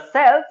 So the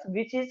cells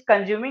which is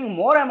consuming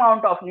more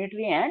amount of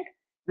nutrient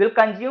will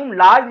consume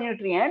large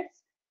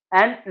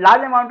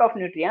amount of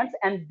nutrients,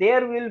 and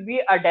there will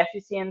be a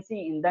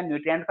deficiency in the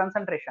nutrient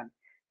concentration.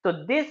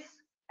 So this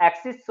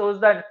axis shows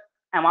the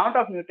amount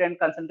of nutrient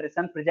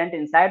concentration present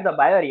inside the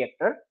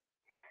bioreactor,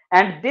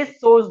 and this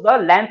shows the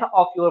length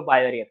of your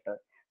bioreactor.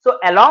 So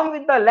along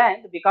with the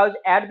length, because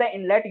at the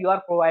inlet you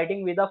are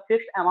providing with a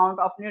fixed amount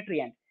of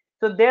nutrient,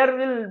 so there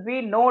will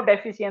be no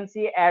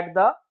deficiency at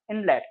the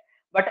inlet.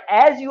 But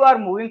as you are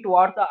moving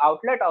towards the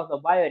outlet of the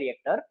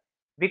bioreactor,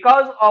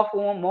 because of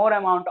more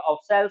amount of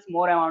cells,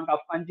 more amount of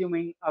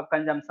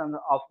consumption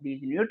of these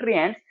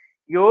nutrients,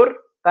 your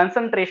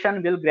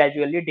concentration will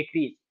gradually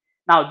decrease.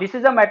 Now this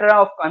is a matter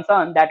of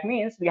concern. That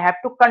means we have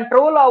to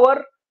control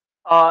our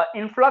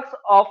influx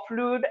of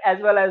fluid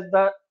as well as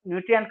the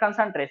nutrient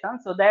concentration,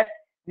 so that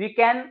we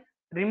can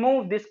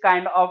remove this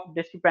kind of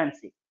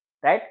discrepancy,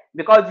 right?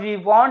 Because we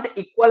want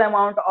equal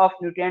amount of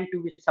nutrient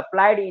to be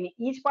supplied in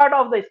each part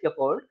of the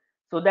scaffold,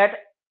 so that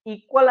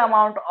equal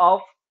amount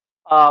of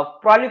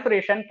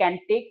proliferation can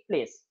take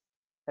place,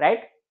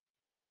 right?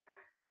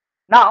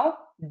 Now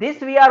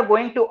this we are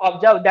going to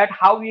observe that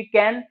how we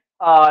can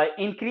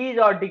increase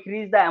or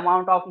decrease the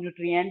amount of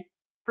nutrient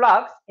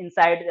flux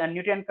inside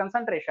nutrient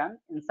concentration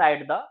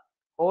inside the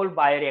whole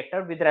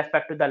bioreactor with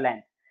respect to the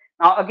length.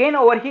 Now again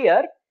over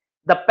here,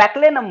 the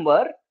Peclet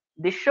number,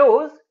 this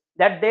shows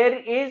that there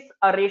is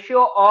a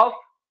ratio of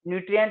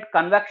nutrient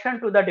convection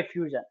to the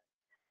diffusion.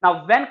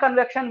 Now when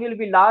convection will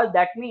be large,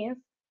 that means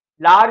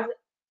large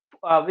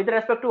with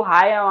respect to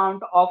high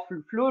amount of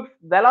fluid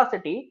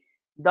velocity,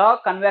 the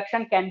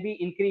convection can be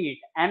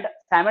increased, and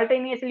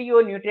simultaneously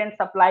your nutrient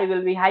supply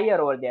will be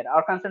higher over there,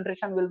 or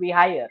concentration will be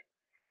higher.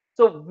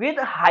 So with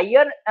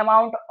higher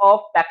amount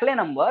of Peclet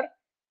number,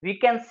 we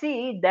can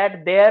see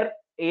that there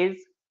is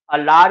a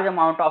large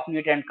amount of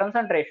nutrient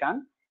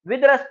concentration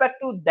with respect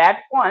to that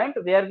point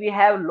where we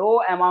have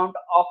low amount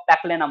of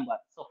Peclet number.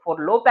 So for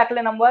low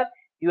Peclet number,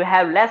 you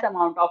have less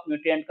amount of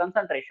nutrient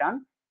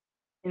concentration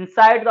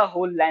inside the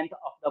whole length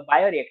of the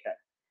bioreactor.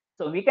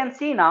 So we can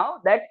see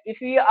now that if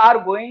we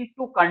are going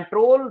to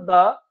control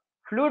the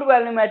fluid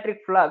volumetric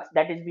flux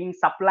that is being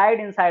supplied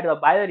inside the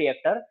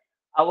bioreactor,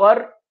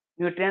 our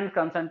nutrient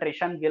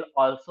concentration will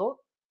also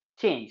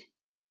change,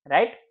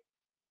 right?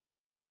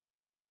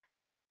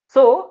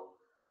 So,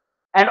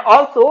 and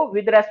also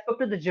with respect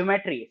to the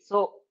geometry,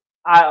 so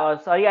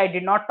sorry, I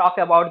did not talk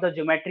about the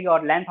geometry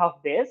or length of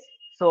this.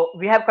 So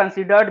we have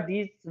considered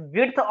this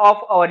width of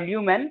our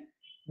lumen,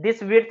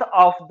 this width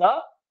of the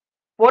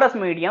porous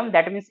medium,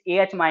 that means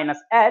AH minus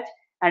H,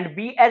 and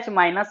BH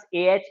minus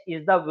AH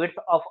is the width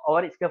of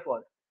our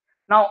scaffold.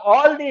 Now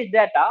all these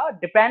data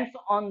depends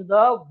on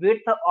the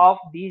width of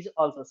these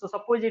also. So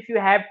suppose if you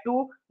have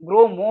to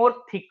grow more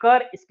thicker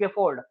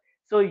scaffold,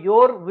 so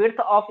your width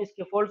of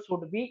scaffold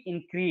should be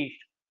increased,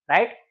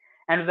 right?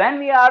 And when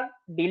we are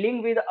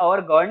dealing with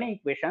our governing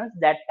equations,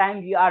 that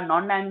time we are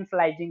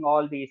non-dimensionalizing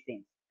all these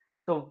things.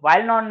 So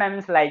while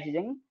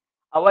non-dimensionalizing,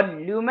 our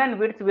lumen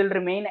width will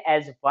remain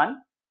as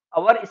 1.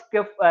 Our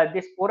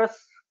this porous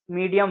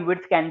medium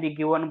width can be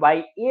given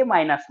by A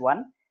minus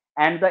 1,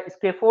 and the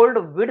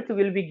scaffold width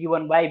will be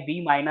given by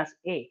B minus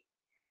A.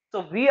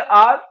 So we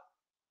are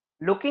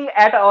looking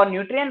at our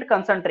nutrient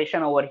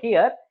concentration over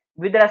here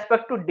with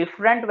respect to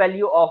different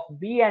value of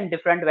B and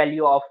different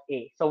value of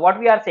A. So what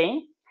we are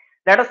saying,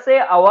 let us say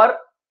our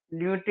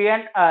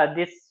nutrient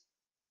this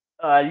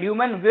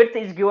lumen width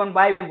is given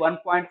by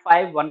 1.5,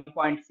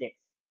 1.6,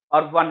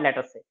 or 1, let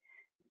us say,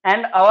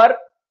 and our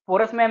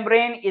porous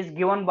membrane is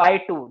given by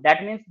 2.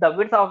 That means the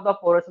width of the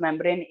porous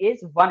membrane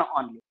is 1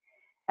 only.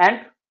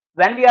 And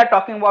when we are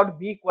talking about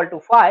B equal to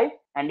 5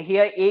 and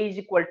here A is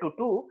equal to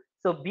 2,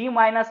 so B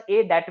minus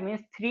A, that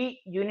means 3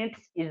 units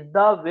is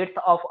the width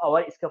of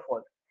our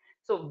scaffold.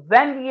 So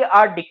when we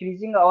are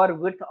decreasing our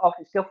width of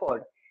scaffold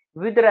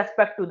with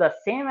respect to the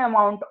same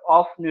amount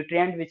of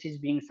nutrient which is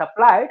being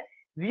supplied,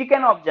 we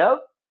can observe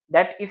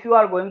that if you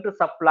are going to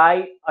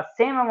supply a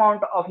same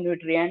amount of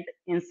nutrient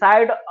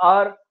inside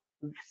our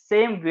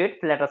same width,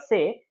 let us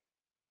say,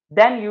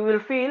 then you will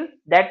feel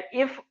that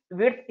if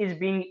width is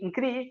being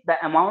increased,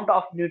 the amount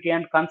of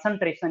nutrient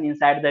concentration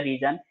inside the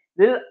region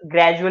will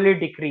gradually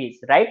decrease,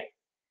 right?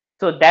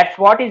 So that's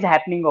what is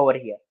happening over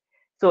here.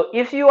 So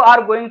if you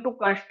are going to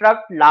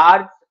construct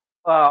large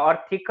or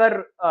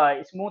thicker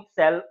smooth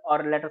cell,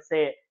 or let us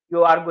say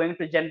you are going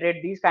to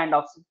generate these kind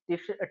of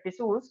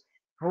tissues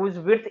whose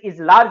width is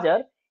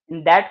larger,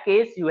 in that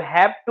case you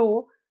have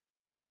to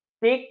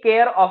take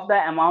care of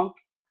the amount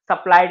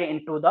supplied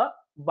into the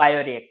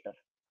bioreactor,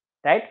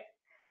 right?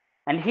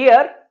 And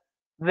here,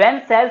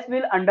 when cells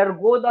will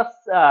undergo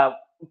the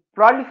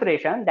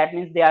proliferation, that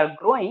means they are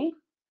growing,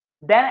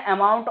 then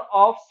amount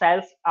of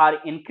cells are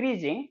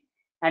increasing,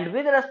 and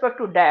with respect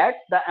to that,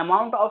 the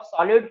amount of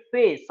solid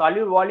phase,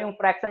 solid volume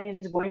fraction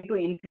is going to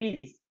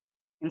increase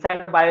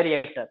inside the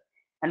bioreactor.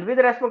 And with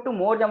respect to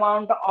more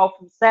amount of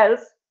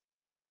cells,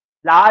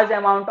 large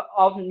amount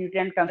of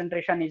nutrient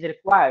concentration is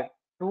required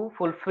to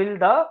fulfill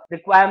the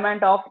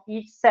requirement of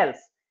each cells,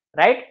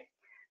 right?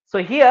 So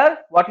here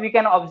what we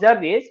can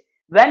observe is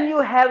when you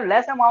have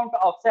less amount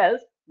of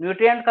cells,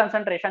 nutrient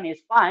concentration is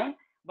fine,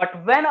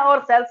 but when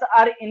our cells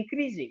are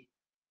increasing,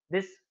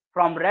 this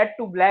from red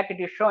to black,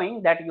 it is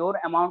showing that your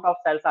amount of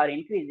cells are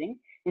increasing.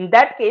 In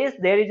that case,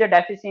 there is a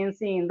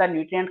deficiency in the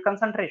nutrient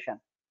concentration.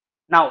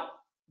 Now,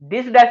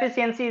 this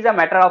deficiency is a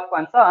matter of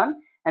concern,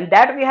 and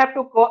that we have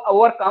to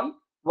overcome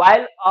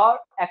while our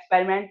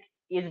experiment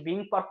is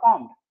being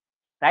performed,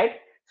 right?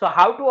 So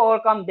how to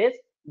overcome this?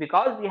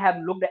 Because we have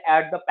looked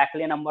at the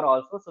Peclet number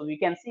also, so we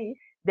can see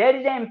there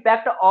is an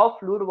impact of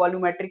fluid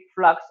volumetric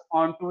flux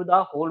onto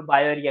the whole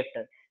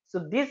bioreactor.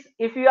 So this,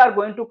 if you are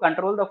going to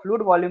control the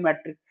fluid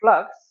volumetric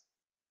flux,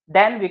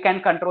 then we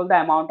can control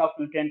the amount of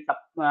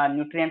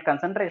nutrient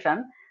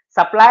concentration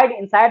supplied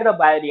inside the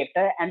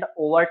bioreactor and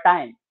over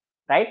time,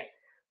 right?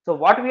 So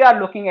what we are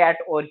looking at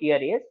over here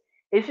is,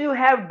 if you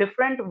have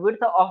different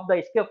width of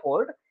the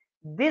scaffold,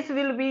 this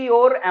will be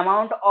your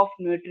amount of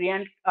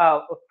nutrient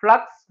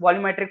flux,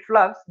 volumetric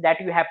flux, that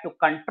you have to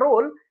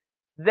control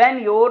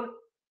when your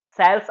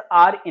cells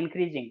are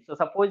increasing. So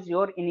suppose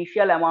your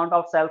initial amount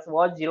of cells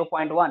was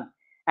 0.1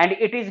 and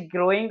it is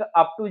growing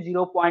up to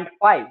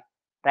 0.5,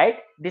 right?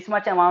 This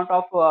much amount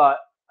of uh,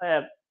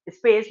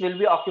 space will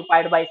be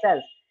occupied by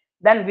cells.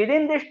 Then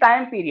within this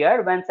time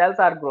period, when cells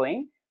are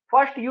growing,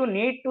 first you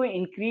need to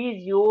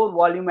increase your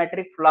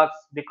volumetric flux,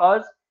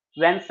 because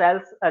when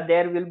cells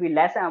there will be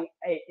less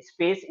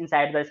space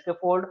inside the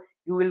scaffold,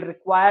 you will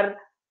require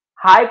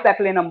high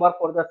Peclet number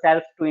for the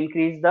cells to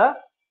increase the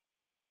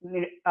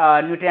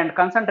nutrient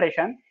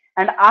concentration.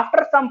 And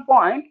after some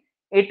point,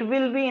 it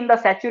will be in the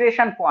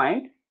saturation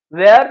point,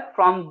 where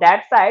from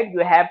that side you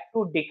have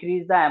to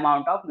decrease the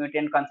amount of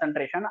nutrient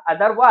concentration.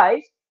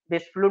 Otherwise,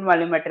 this fluid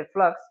volumetric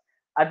flux,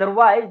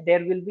 otherwise there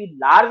will be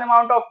large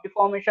amount of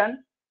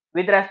deformation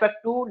with respect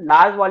to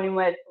large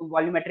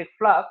volumetric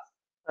flux,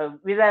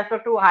 with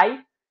respect to high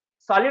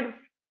solid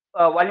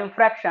volume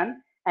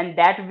fraction, and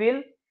that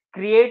will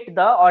create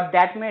the, or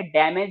that may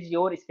damage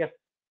your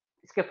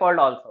scaffold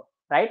also,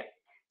 right?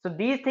 So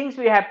these things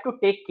we have to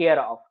take care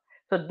of.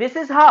 So this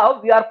is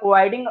how we are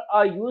providing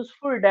a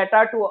useful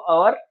data to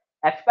our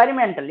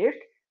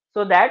experimentalists,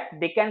 so that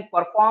they can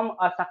perform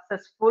a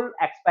successful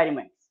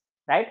experiments,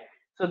 right?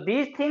 So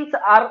these things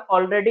are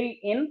already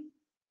in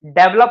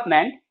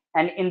development,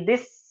 and in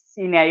this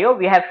scenario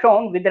we have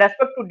shown with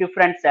respect to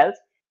different cells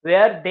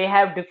where they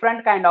have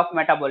different kind of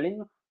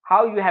metabolism,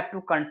 how you have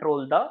to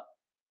control the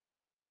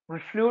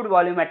fluid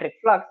volumetric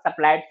flux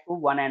supplied through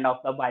one end of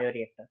the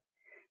bioreactor.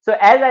 So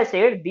as I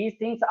said, these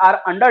things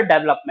are under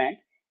development,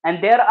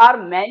 and there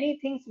are many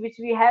things which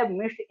we have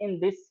missed in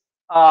this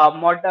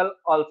model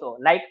also,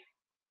 like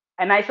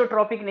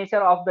anisotropic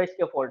nature of the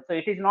scaffold. So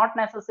it is not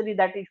necessary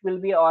that it will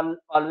be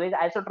always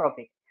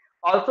isotropic.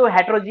 Also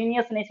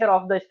heterogeneous nature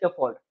of the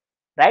scaffold,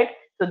 right?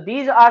 So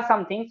these are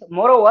some things.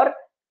 Moreover,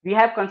 we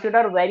have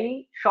considered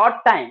very short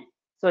time.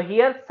 So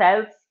here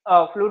cells,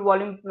 fluid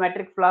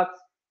volumetric flux,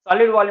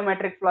 solid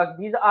volumetric flux,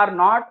 these are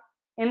not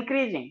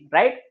increasing,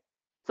 right?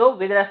 So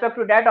with respect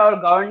to that,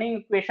 our governing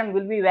equation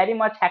will be very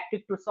much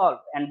hectic to solve,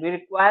 and we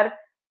require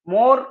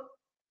more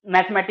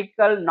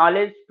mathematical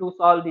knowledge to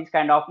solve these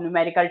kind of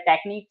numerical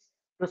techniques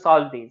to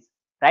solve these,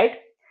 right?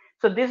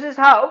 So this is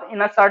how,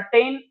 in a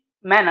certain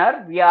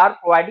manner, we are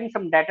providing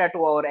some data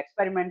to our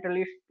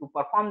experimentalists to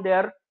perform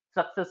their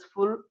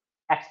successful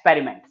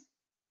experiments,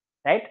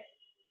 right?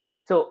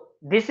 So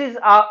this is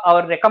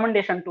our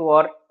recommendation to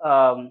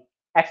our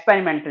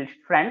experimental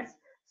friends,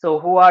 so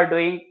who are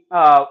doing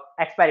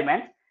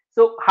experiments.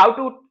 So how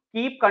to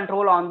keep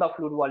control on the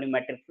fluid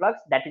volumetric flux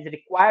that is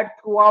required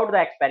throughout the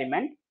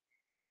experiment,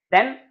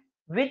 then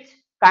which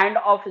kind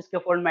of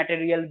scaffold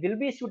material will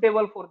be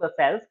suitable for the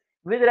cells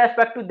with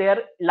respect to their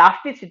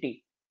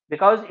elasticity,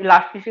 because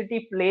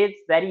elasticity plays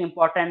very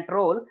important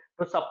role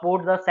to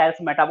support the cells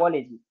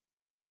metabolism.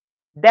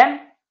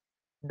 Then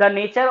the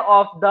nature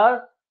of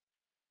the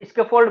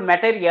scaffold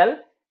material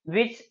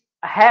which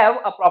have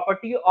a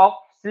property of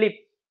slip.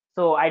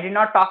 So I did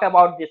not talk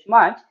about this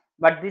much,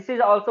 but this is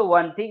also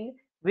one thing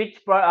which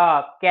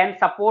can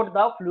support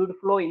the fluid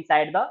flow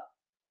inside the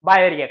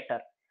bioreactor.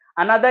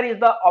 Another is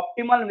the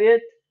optimal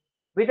width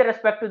with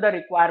respect to the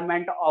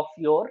requirement of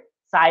your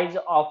size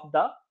of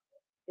the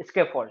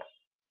scaffold,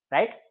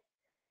 right?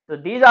 So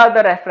these are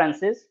the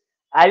references.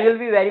 I will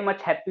be very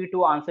much happy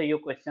to answer your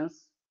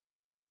questions.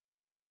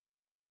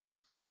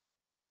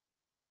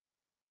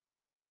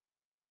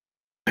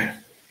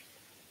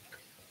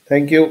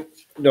 Thank you,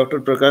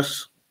 Dr.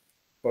 Prakash,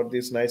 for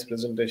this nice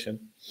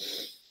presentation.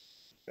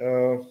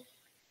 Uh,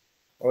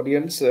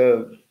 Audience,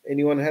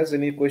 anyone has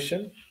any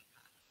question?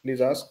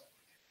 Please ask.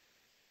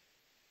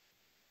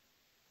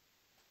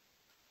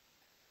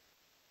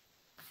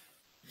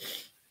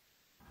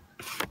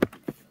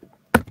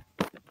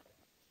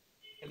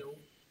 Hello.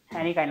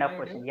 Any kind Am of I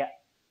audible? question? Yeah,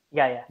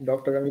 yeah, yeah.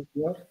 Dr. Amit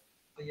Kumar?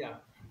 Yeah.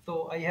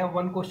 So I have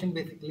one question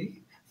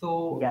basically.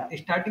 So Yeah.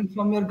 starting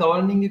from your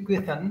governing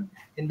equation,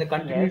 in the Yes.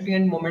 continuity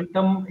and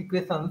momentum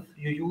equations,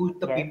 you use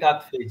the Yes. beta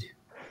phase,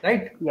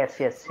 right? Yes. Yes.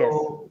 Yes. So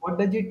what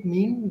does it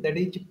mean? That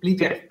is, please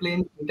Beta,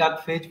 explain beta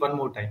phase one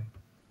more time.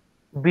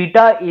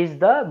 beta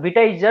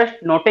is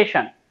just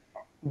notation.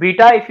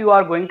 Beta, if you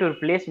are going to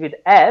replace with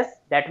s,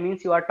 that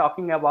means you are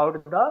talking about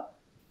the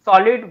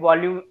solid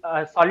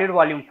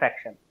volume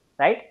fraction,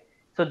 right?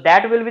 So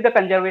that will be the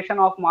conservation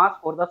of mass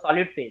for the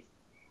solid phase.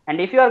 And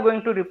if you are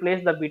going to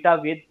replace the beta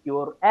with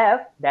your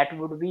f, that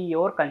would be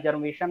your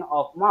conservation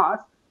of mass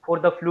for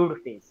the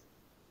fluid phase,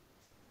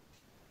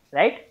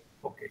 right?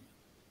 Okay.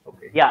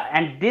 Okay. Yeah,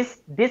 and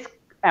this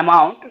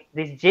amount,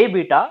 this j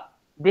beta,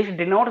 this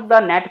denotes the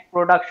net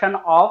production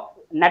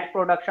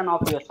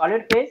of your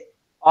solid phase,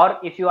 or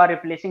if you are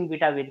replacing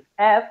beta with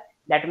f,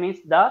 that means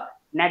the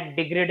net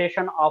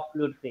degradation of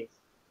fluid phase.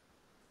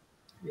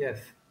 Yes.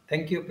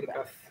 Thank you, Yeah,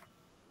 Prakash.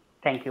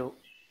 thank you.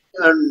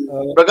 And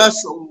Uh, Prakash,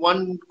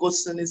 one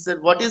question is that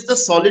what is the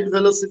solid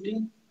velocity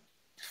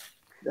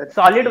that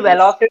Solid we use?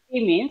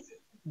 velocity means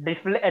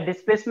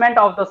displacement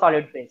of the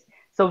solid phase.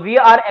 So we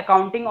are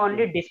accounting Okay.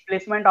 only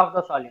displacement of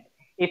the solid.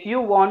 If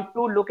you want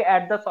to look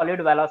at the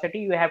solid velocity,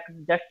 you have to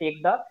just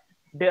take the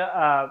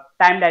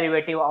time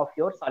derivative of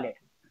your solid.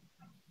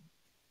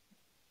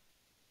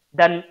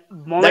 The That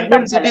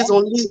momentum means balance.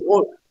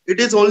 it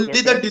is only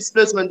Yes, the yes.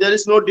 displacement. There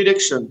is no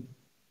direction.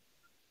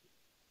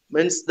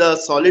 Means the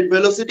solid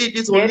velocity, it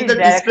is There only is the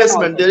direction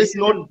displacement. also. There This is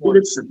is no in bold.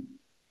 direction.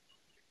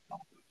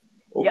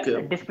 Yeah, Okay.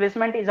 Okay.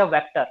 displacement is a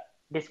vector.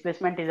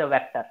 Displacement is a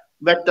vector.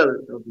 Vector.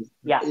 Obviously.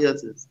 Yeah.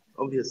 Yes. Yes.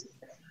 Obviously.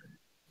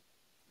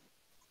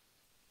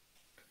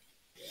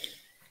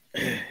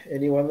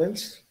 Anyone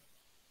else?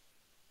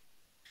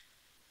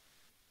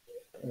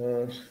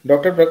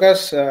 Dr.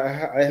 Prakash,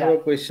 I have Yeah.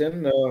 a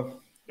question.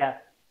 Yeah.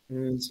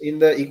 In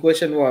the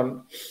equation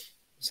one,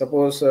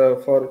 suppose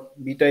for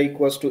beta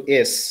equals to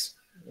s.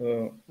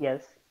 Uh,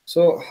 Yes.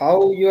 so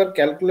how you are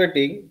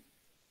calculating,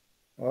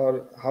 or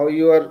how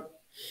you are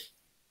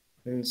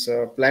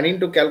planning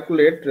to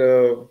calculate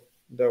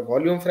the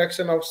volume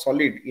fraction of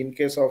solid in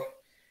case of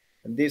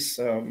this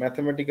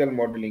mathematical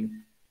modeling?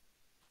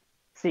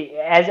 See,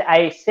 as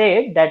I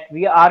said that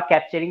we are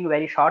capturing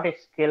very short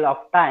scale of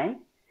time.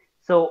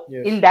 So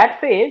in Yes. that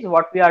phase,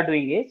 what we are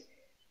doing is,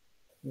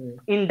 Mm.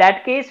 in that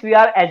case, we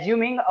are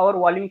assuming our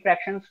volume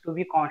fractions to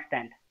be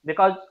constant,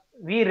 because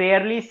we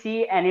rarely see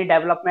any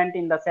development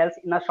in the cells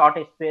in a short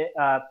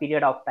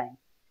period of time.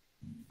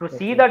 To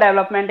see Okay. the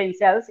development in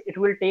cells, it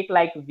will take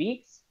like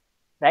weeks,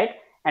 right?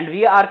 And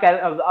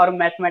our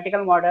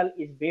mathematical model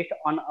is based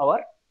on our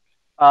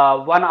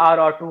 1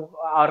 hour or 2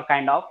 hour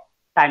kind of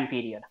time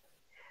period.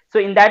 So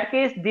in that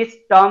case, this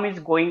term is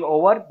going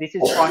over, this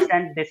is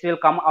constant, this will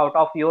come out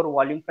of your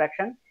volume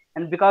fraction.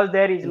 And because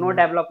there is no Mm.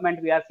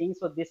 development we are seeing,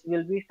 so this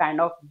will be kind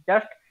of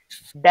just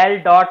del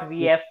dot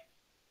vf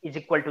is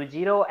equal to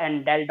 0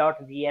 and del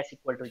dot vs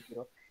equal to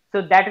 0.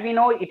 So that we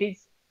know it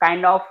is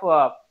kind of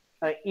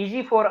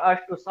easy for us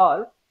to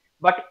solve.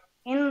 But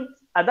in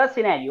other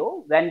scenario,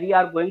 when we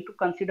are going to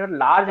consider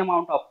large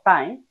amount of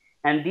time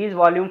and these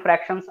volume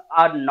fractions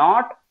are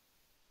not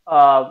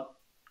uh,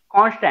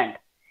 constant,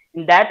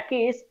 in that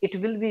case it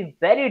will be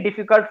very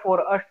difficult for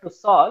us to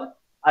solve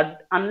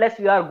unless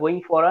we are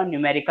going for a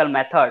numerical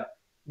method.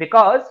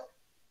 Because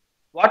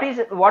what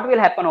will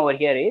happen over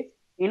here is,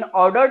 in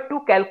order to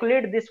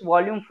calculate this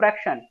volume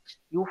fraction,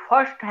 you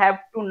first have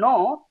to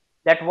know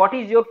that what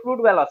is your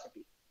fluid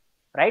velocity,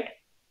 right?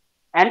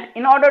 And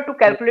in order to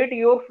calculate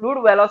your fluid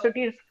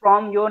velocities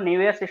from your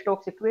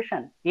Navier-Stokes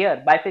equation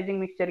here, biphasic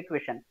mixture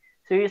equation,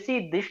 so you see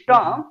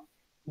Mhm.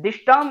 this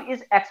term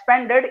is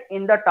expanded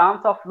in the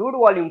terms of fluid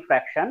volume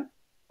fraction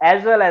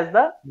as well as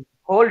the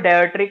whole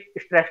dielectric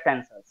stress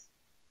tensors,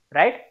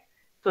 right?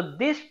 So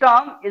this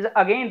term is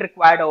again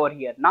required over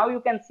here. Now you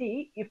can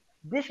see, if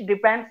this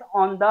depends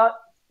on the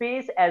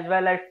space as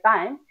well as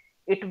time,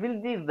 it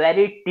will be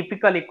very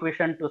typical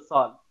equation to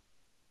solve,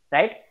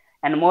 right?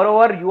 And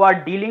moreover, you are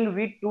dealing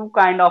with two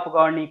kind of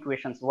governing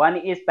equations. One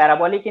is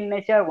parabolic in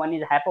nature, one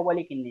is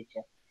hyperbolic in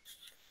nature.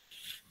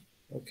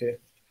 Okay.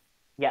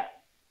 Yeah.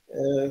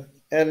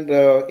 And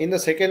in the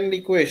second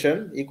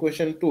equation,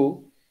 equation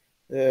 2,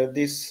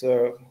 this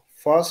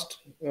first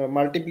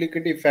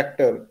multiplicative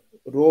factor,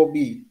 rho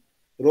b,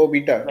 rho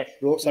beta, Yes.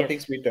 rho Yes.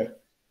 suffix beta.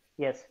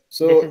 Yes. This is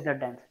So the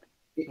density.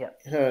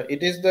 Yeah.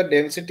 it is the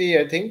density,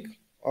 I think,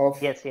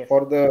 of Yes. Yes.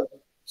 for the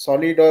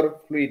solid or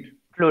fluid.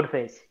 Fluid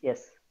phase.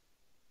 Yes.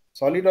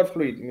 Solid or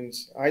fluid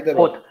means either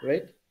Both. or,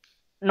 right?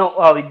 No,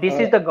 this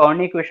Uh, is the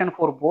governing equation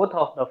for both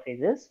of the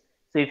phases.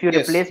 So if you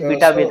yes. replace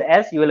beta with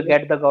s, you will Just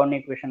get the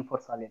governing equation for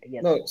solid.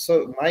 Yes. no.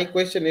 So my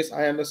question is,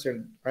 I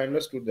understand. I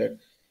understood that.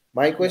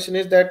 My Yeah. question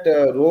is that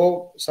rho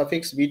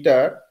suffix beta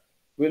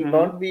will Mm-hmm.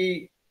 not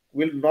be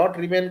will not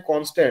remain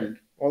constant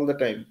all the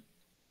time.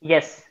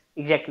 Yes.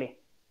 Exactly.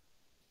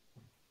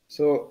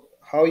 So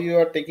how you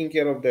are taking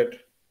care of that?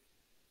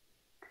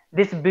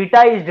 This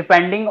beta is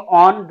depending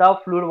on the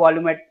fluid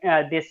volume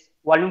at this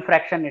volume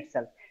fraction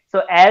itself.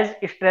 So as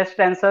stress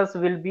tensors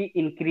will be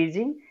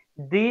increasing,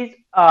 these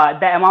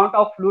the amount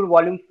of fluid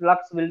volume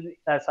flux will be,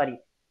 sorry,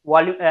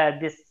 volume,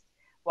 this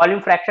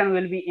volume fraction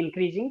will be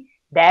increasing.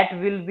 That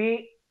will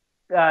be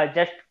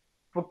just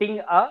putting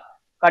a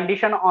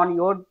condition on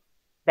your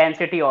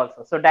density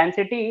also. So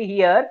density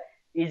here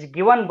is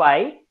given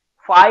by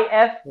phi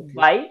f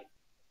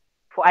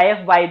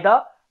by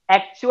the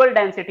actual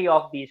density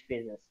of these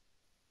phases.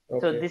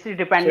 So Okay. this is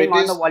So depending it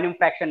on the is volume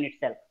fraction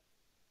itself.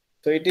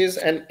 so it is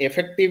an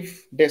effective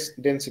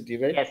density,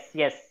 right?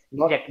 Yes,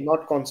 Not exactly.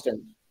 not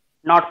constant.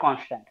 Not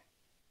constant.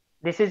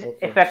 This is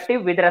Okay.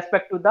 effective with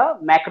respect to the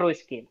macro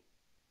scale.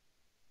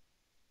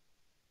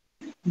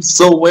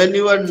 So when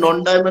you are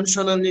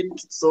non-dimensional,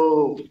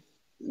 so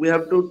we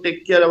have to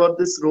take care about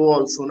this rho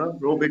also, na?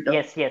 Rho beta.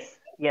 Yes.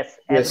 Yes.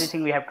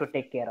 Everything we have to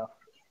take care of.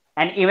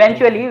 And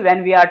eventually,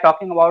 when we are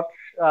talking about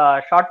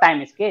short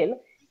time scale,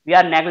 we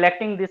are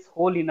neglecting this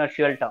whole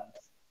inertial terms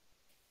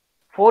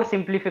for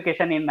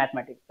simplification in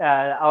mathematics,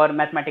 our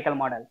mathematical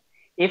model.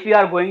 If we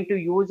are going to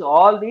use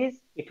all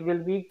these, it will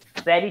be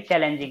very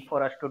challenging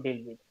for us to deal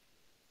with.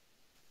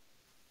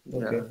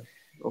 Okay.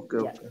 Yeah. Okay.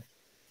 Yeah. Okay.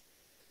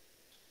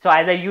 So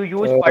either you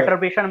use Uh,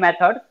 perturbation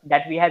methods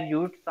that we have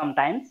used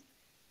sometimes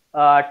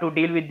to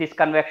deal with this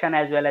convection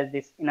as well as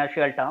this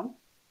inertial term,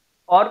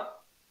 or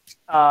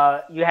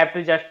you have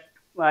to just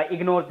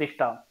ignore this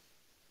term.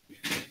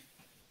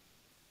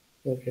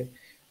 okay.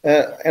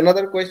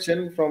 Another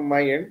question from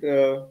my end.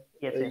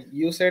 Yes.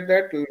 You said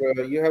that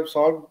you have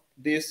solved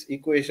these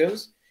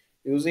equations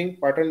using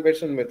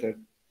pattern-based method.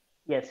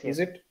 Yes. Is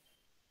it?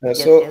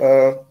 Yes.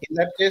 In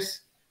that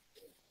case,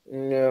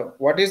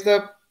 what is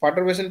the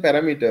perturbation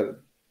parameter to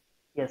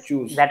Yes,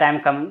 choose? that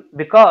I'm coming,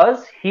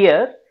 because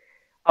here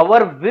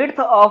our width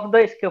of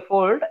the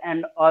scaffold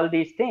and all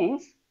these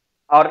things,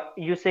 or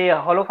you say a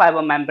hollow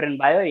fiber membrane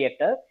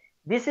bioreactor,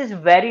 this is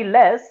very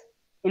less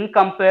in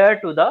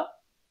compared to the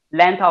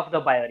length of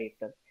the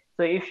bioreactor.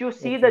 So if you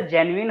see the Okay.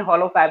 genuine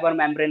hollow fiber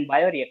membrane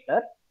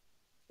bioreactor,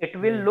 it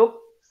will Hmm. look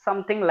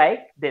something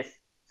like this.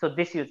 So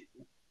this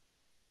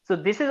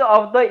is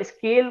of the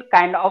scale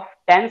kind of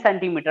 10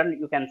 centimeter,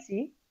 you can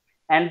see,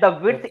 and the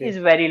width Okay. is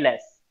very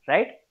less,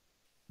 right?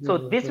 So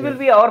this will Yes.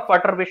 be our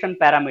perturbation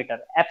parameter.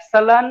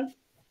 Epsilon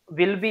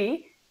will be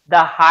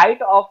the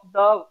height of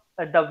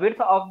the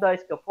width of the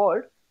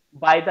scaffold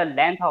by the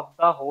length of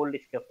the whole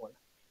scaffold.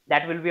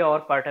 That will be our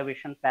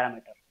perturbation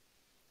parameter.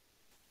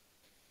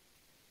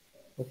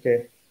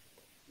 Okay.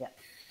 Yeah.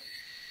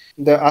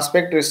 The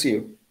aspect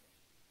ratio.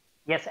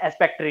 Yes,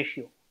 aspect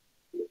ratio.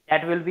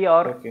 That will be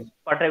our Okay.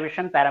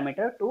 perturbation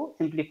parameter to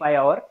simplify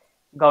our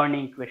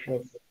governing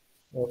equations.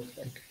 Okay.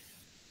 Okay.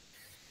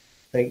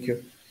 Thank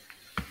you.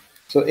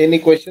 So, any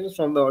questions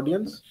from the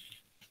audience?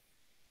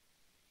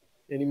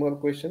 Any more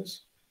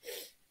questions?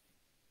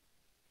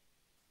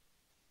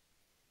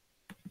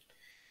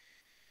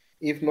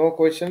 If no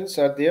questions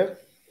are there,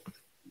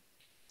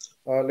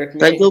 let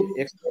Thank me you.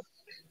 express.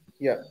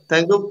 Yeah.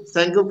 Thank you,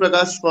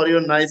 Prakash, for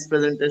your nice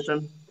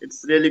presentation.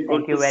 It's really good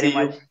Thank you to very see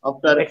much. you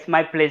after It's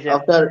my pleasure.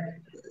 after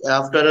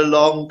after a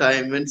long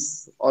time.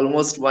 It's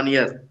almost 1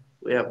 year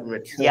we have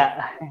met.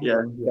 Yeah.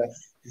 Yeah,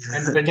 Yeah.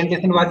 And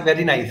presentation was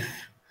very nice.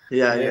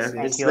 yeah. Yes. Thank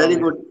Yes. It's you, very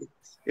Amit. good.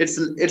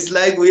 It's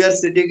like we are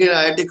sitting in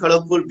IIT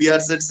Kharagpur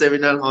BRSET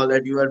seminar hall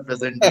and you are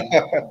presenting.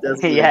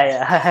 Just like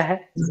Yeah.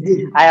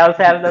 I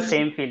also have the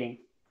same feeling.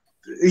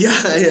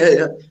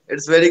 yeah.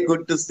 It's very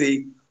good to see.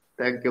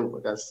 Thank you,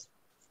 Prakash.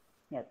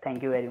 Yeah,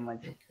 thank you very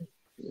much.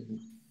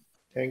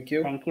 Thank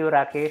you. Thank you,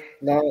 Rakesh.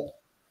 Now,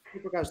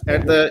 Prakash, at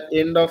thank you. the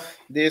end of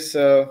this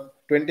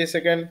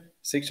 22nd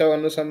Siksha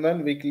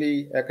Anusandhan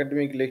weekly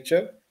academic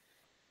lecture,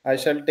 I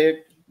shall take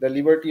the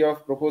liberty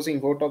of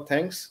proposing vote of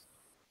thanks.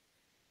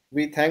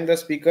 We thank the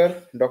speaker,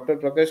 Dr.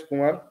 Prakash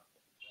Kumar,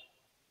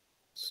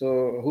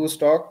 whose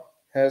talk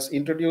has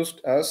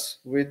introduced us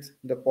with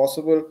the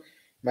possible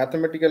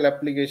mathematical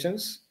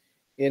applications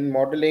in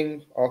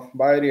modeling of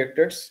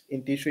bioreactors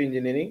in tissue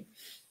engineering.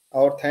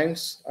 Our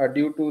thanks are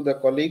due to the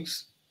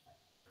colleagues,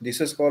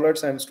 research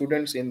scholars, and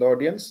students in the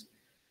audience.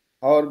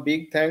 Our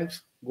big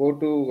thanks go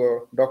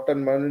to Dr.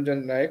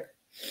 Manoranjan Naik,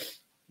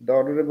 the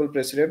Honorable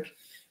President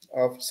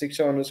of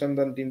Siksha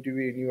Anusandhan Team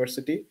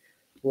University,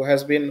 who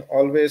has been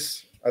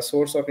always a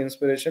source of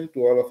inspiration to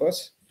all of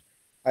us.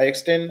 I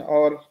extend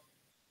our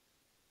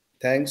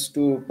thanks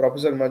to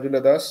Professor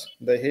Majula Das,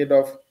 the head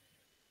of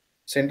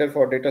Center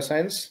for Data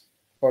Science,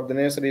 for the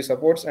necessary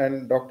supports,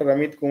 and Dr.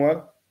 Amit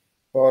Kumar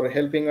for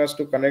helping us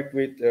to connect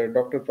with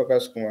Dr.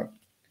 Prakash Kumar.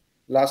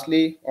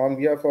 Lastly, on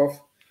behalf of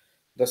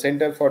the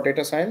Center for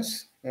Data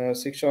Science,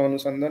 Siksha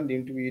Anusandhan,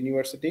 deemed to be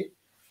University,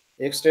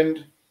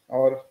 extend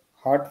our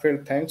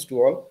heartfelt thanks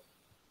to all.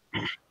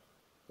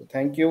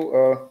 Thank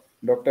you,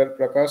 Dr.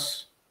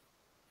 Prakash,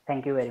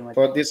 Thank you very much.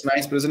 for this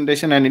nice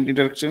presentation and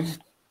introduction,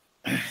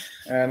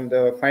 and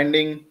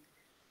finding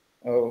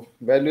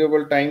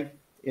valuable time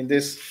in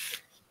this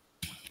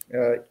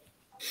uh,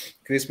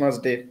 Christmas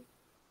day.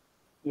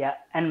 Yeah,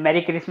 and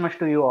Merry Christmas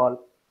to you all.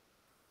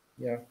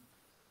 Yeah.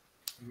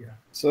 Yeah.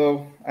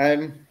 So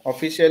I'm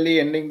officially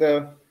ending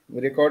the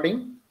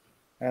recording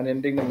and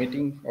ending the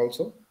meeting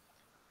also.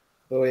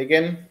 So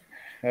again,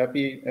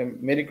 happy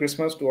Merry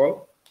Christmas to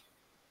all,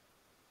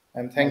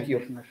 and Merry thank you.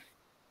 Christmas.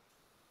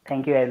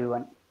 Thank you,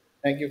 everyone.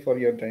 Thank you for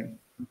your time.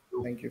 Thank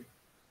you. Thank you.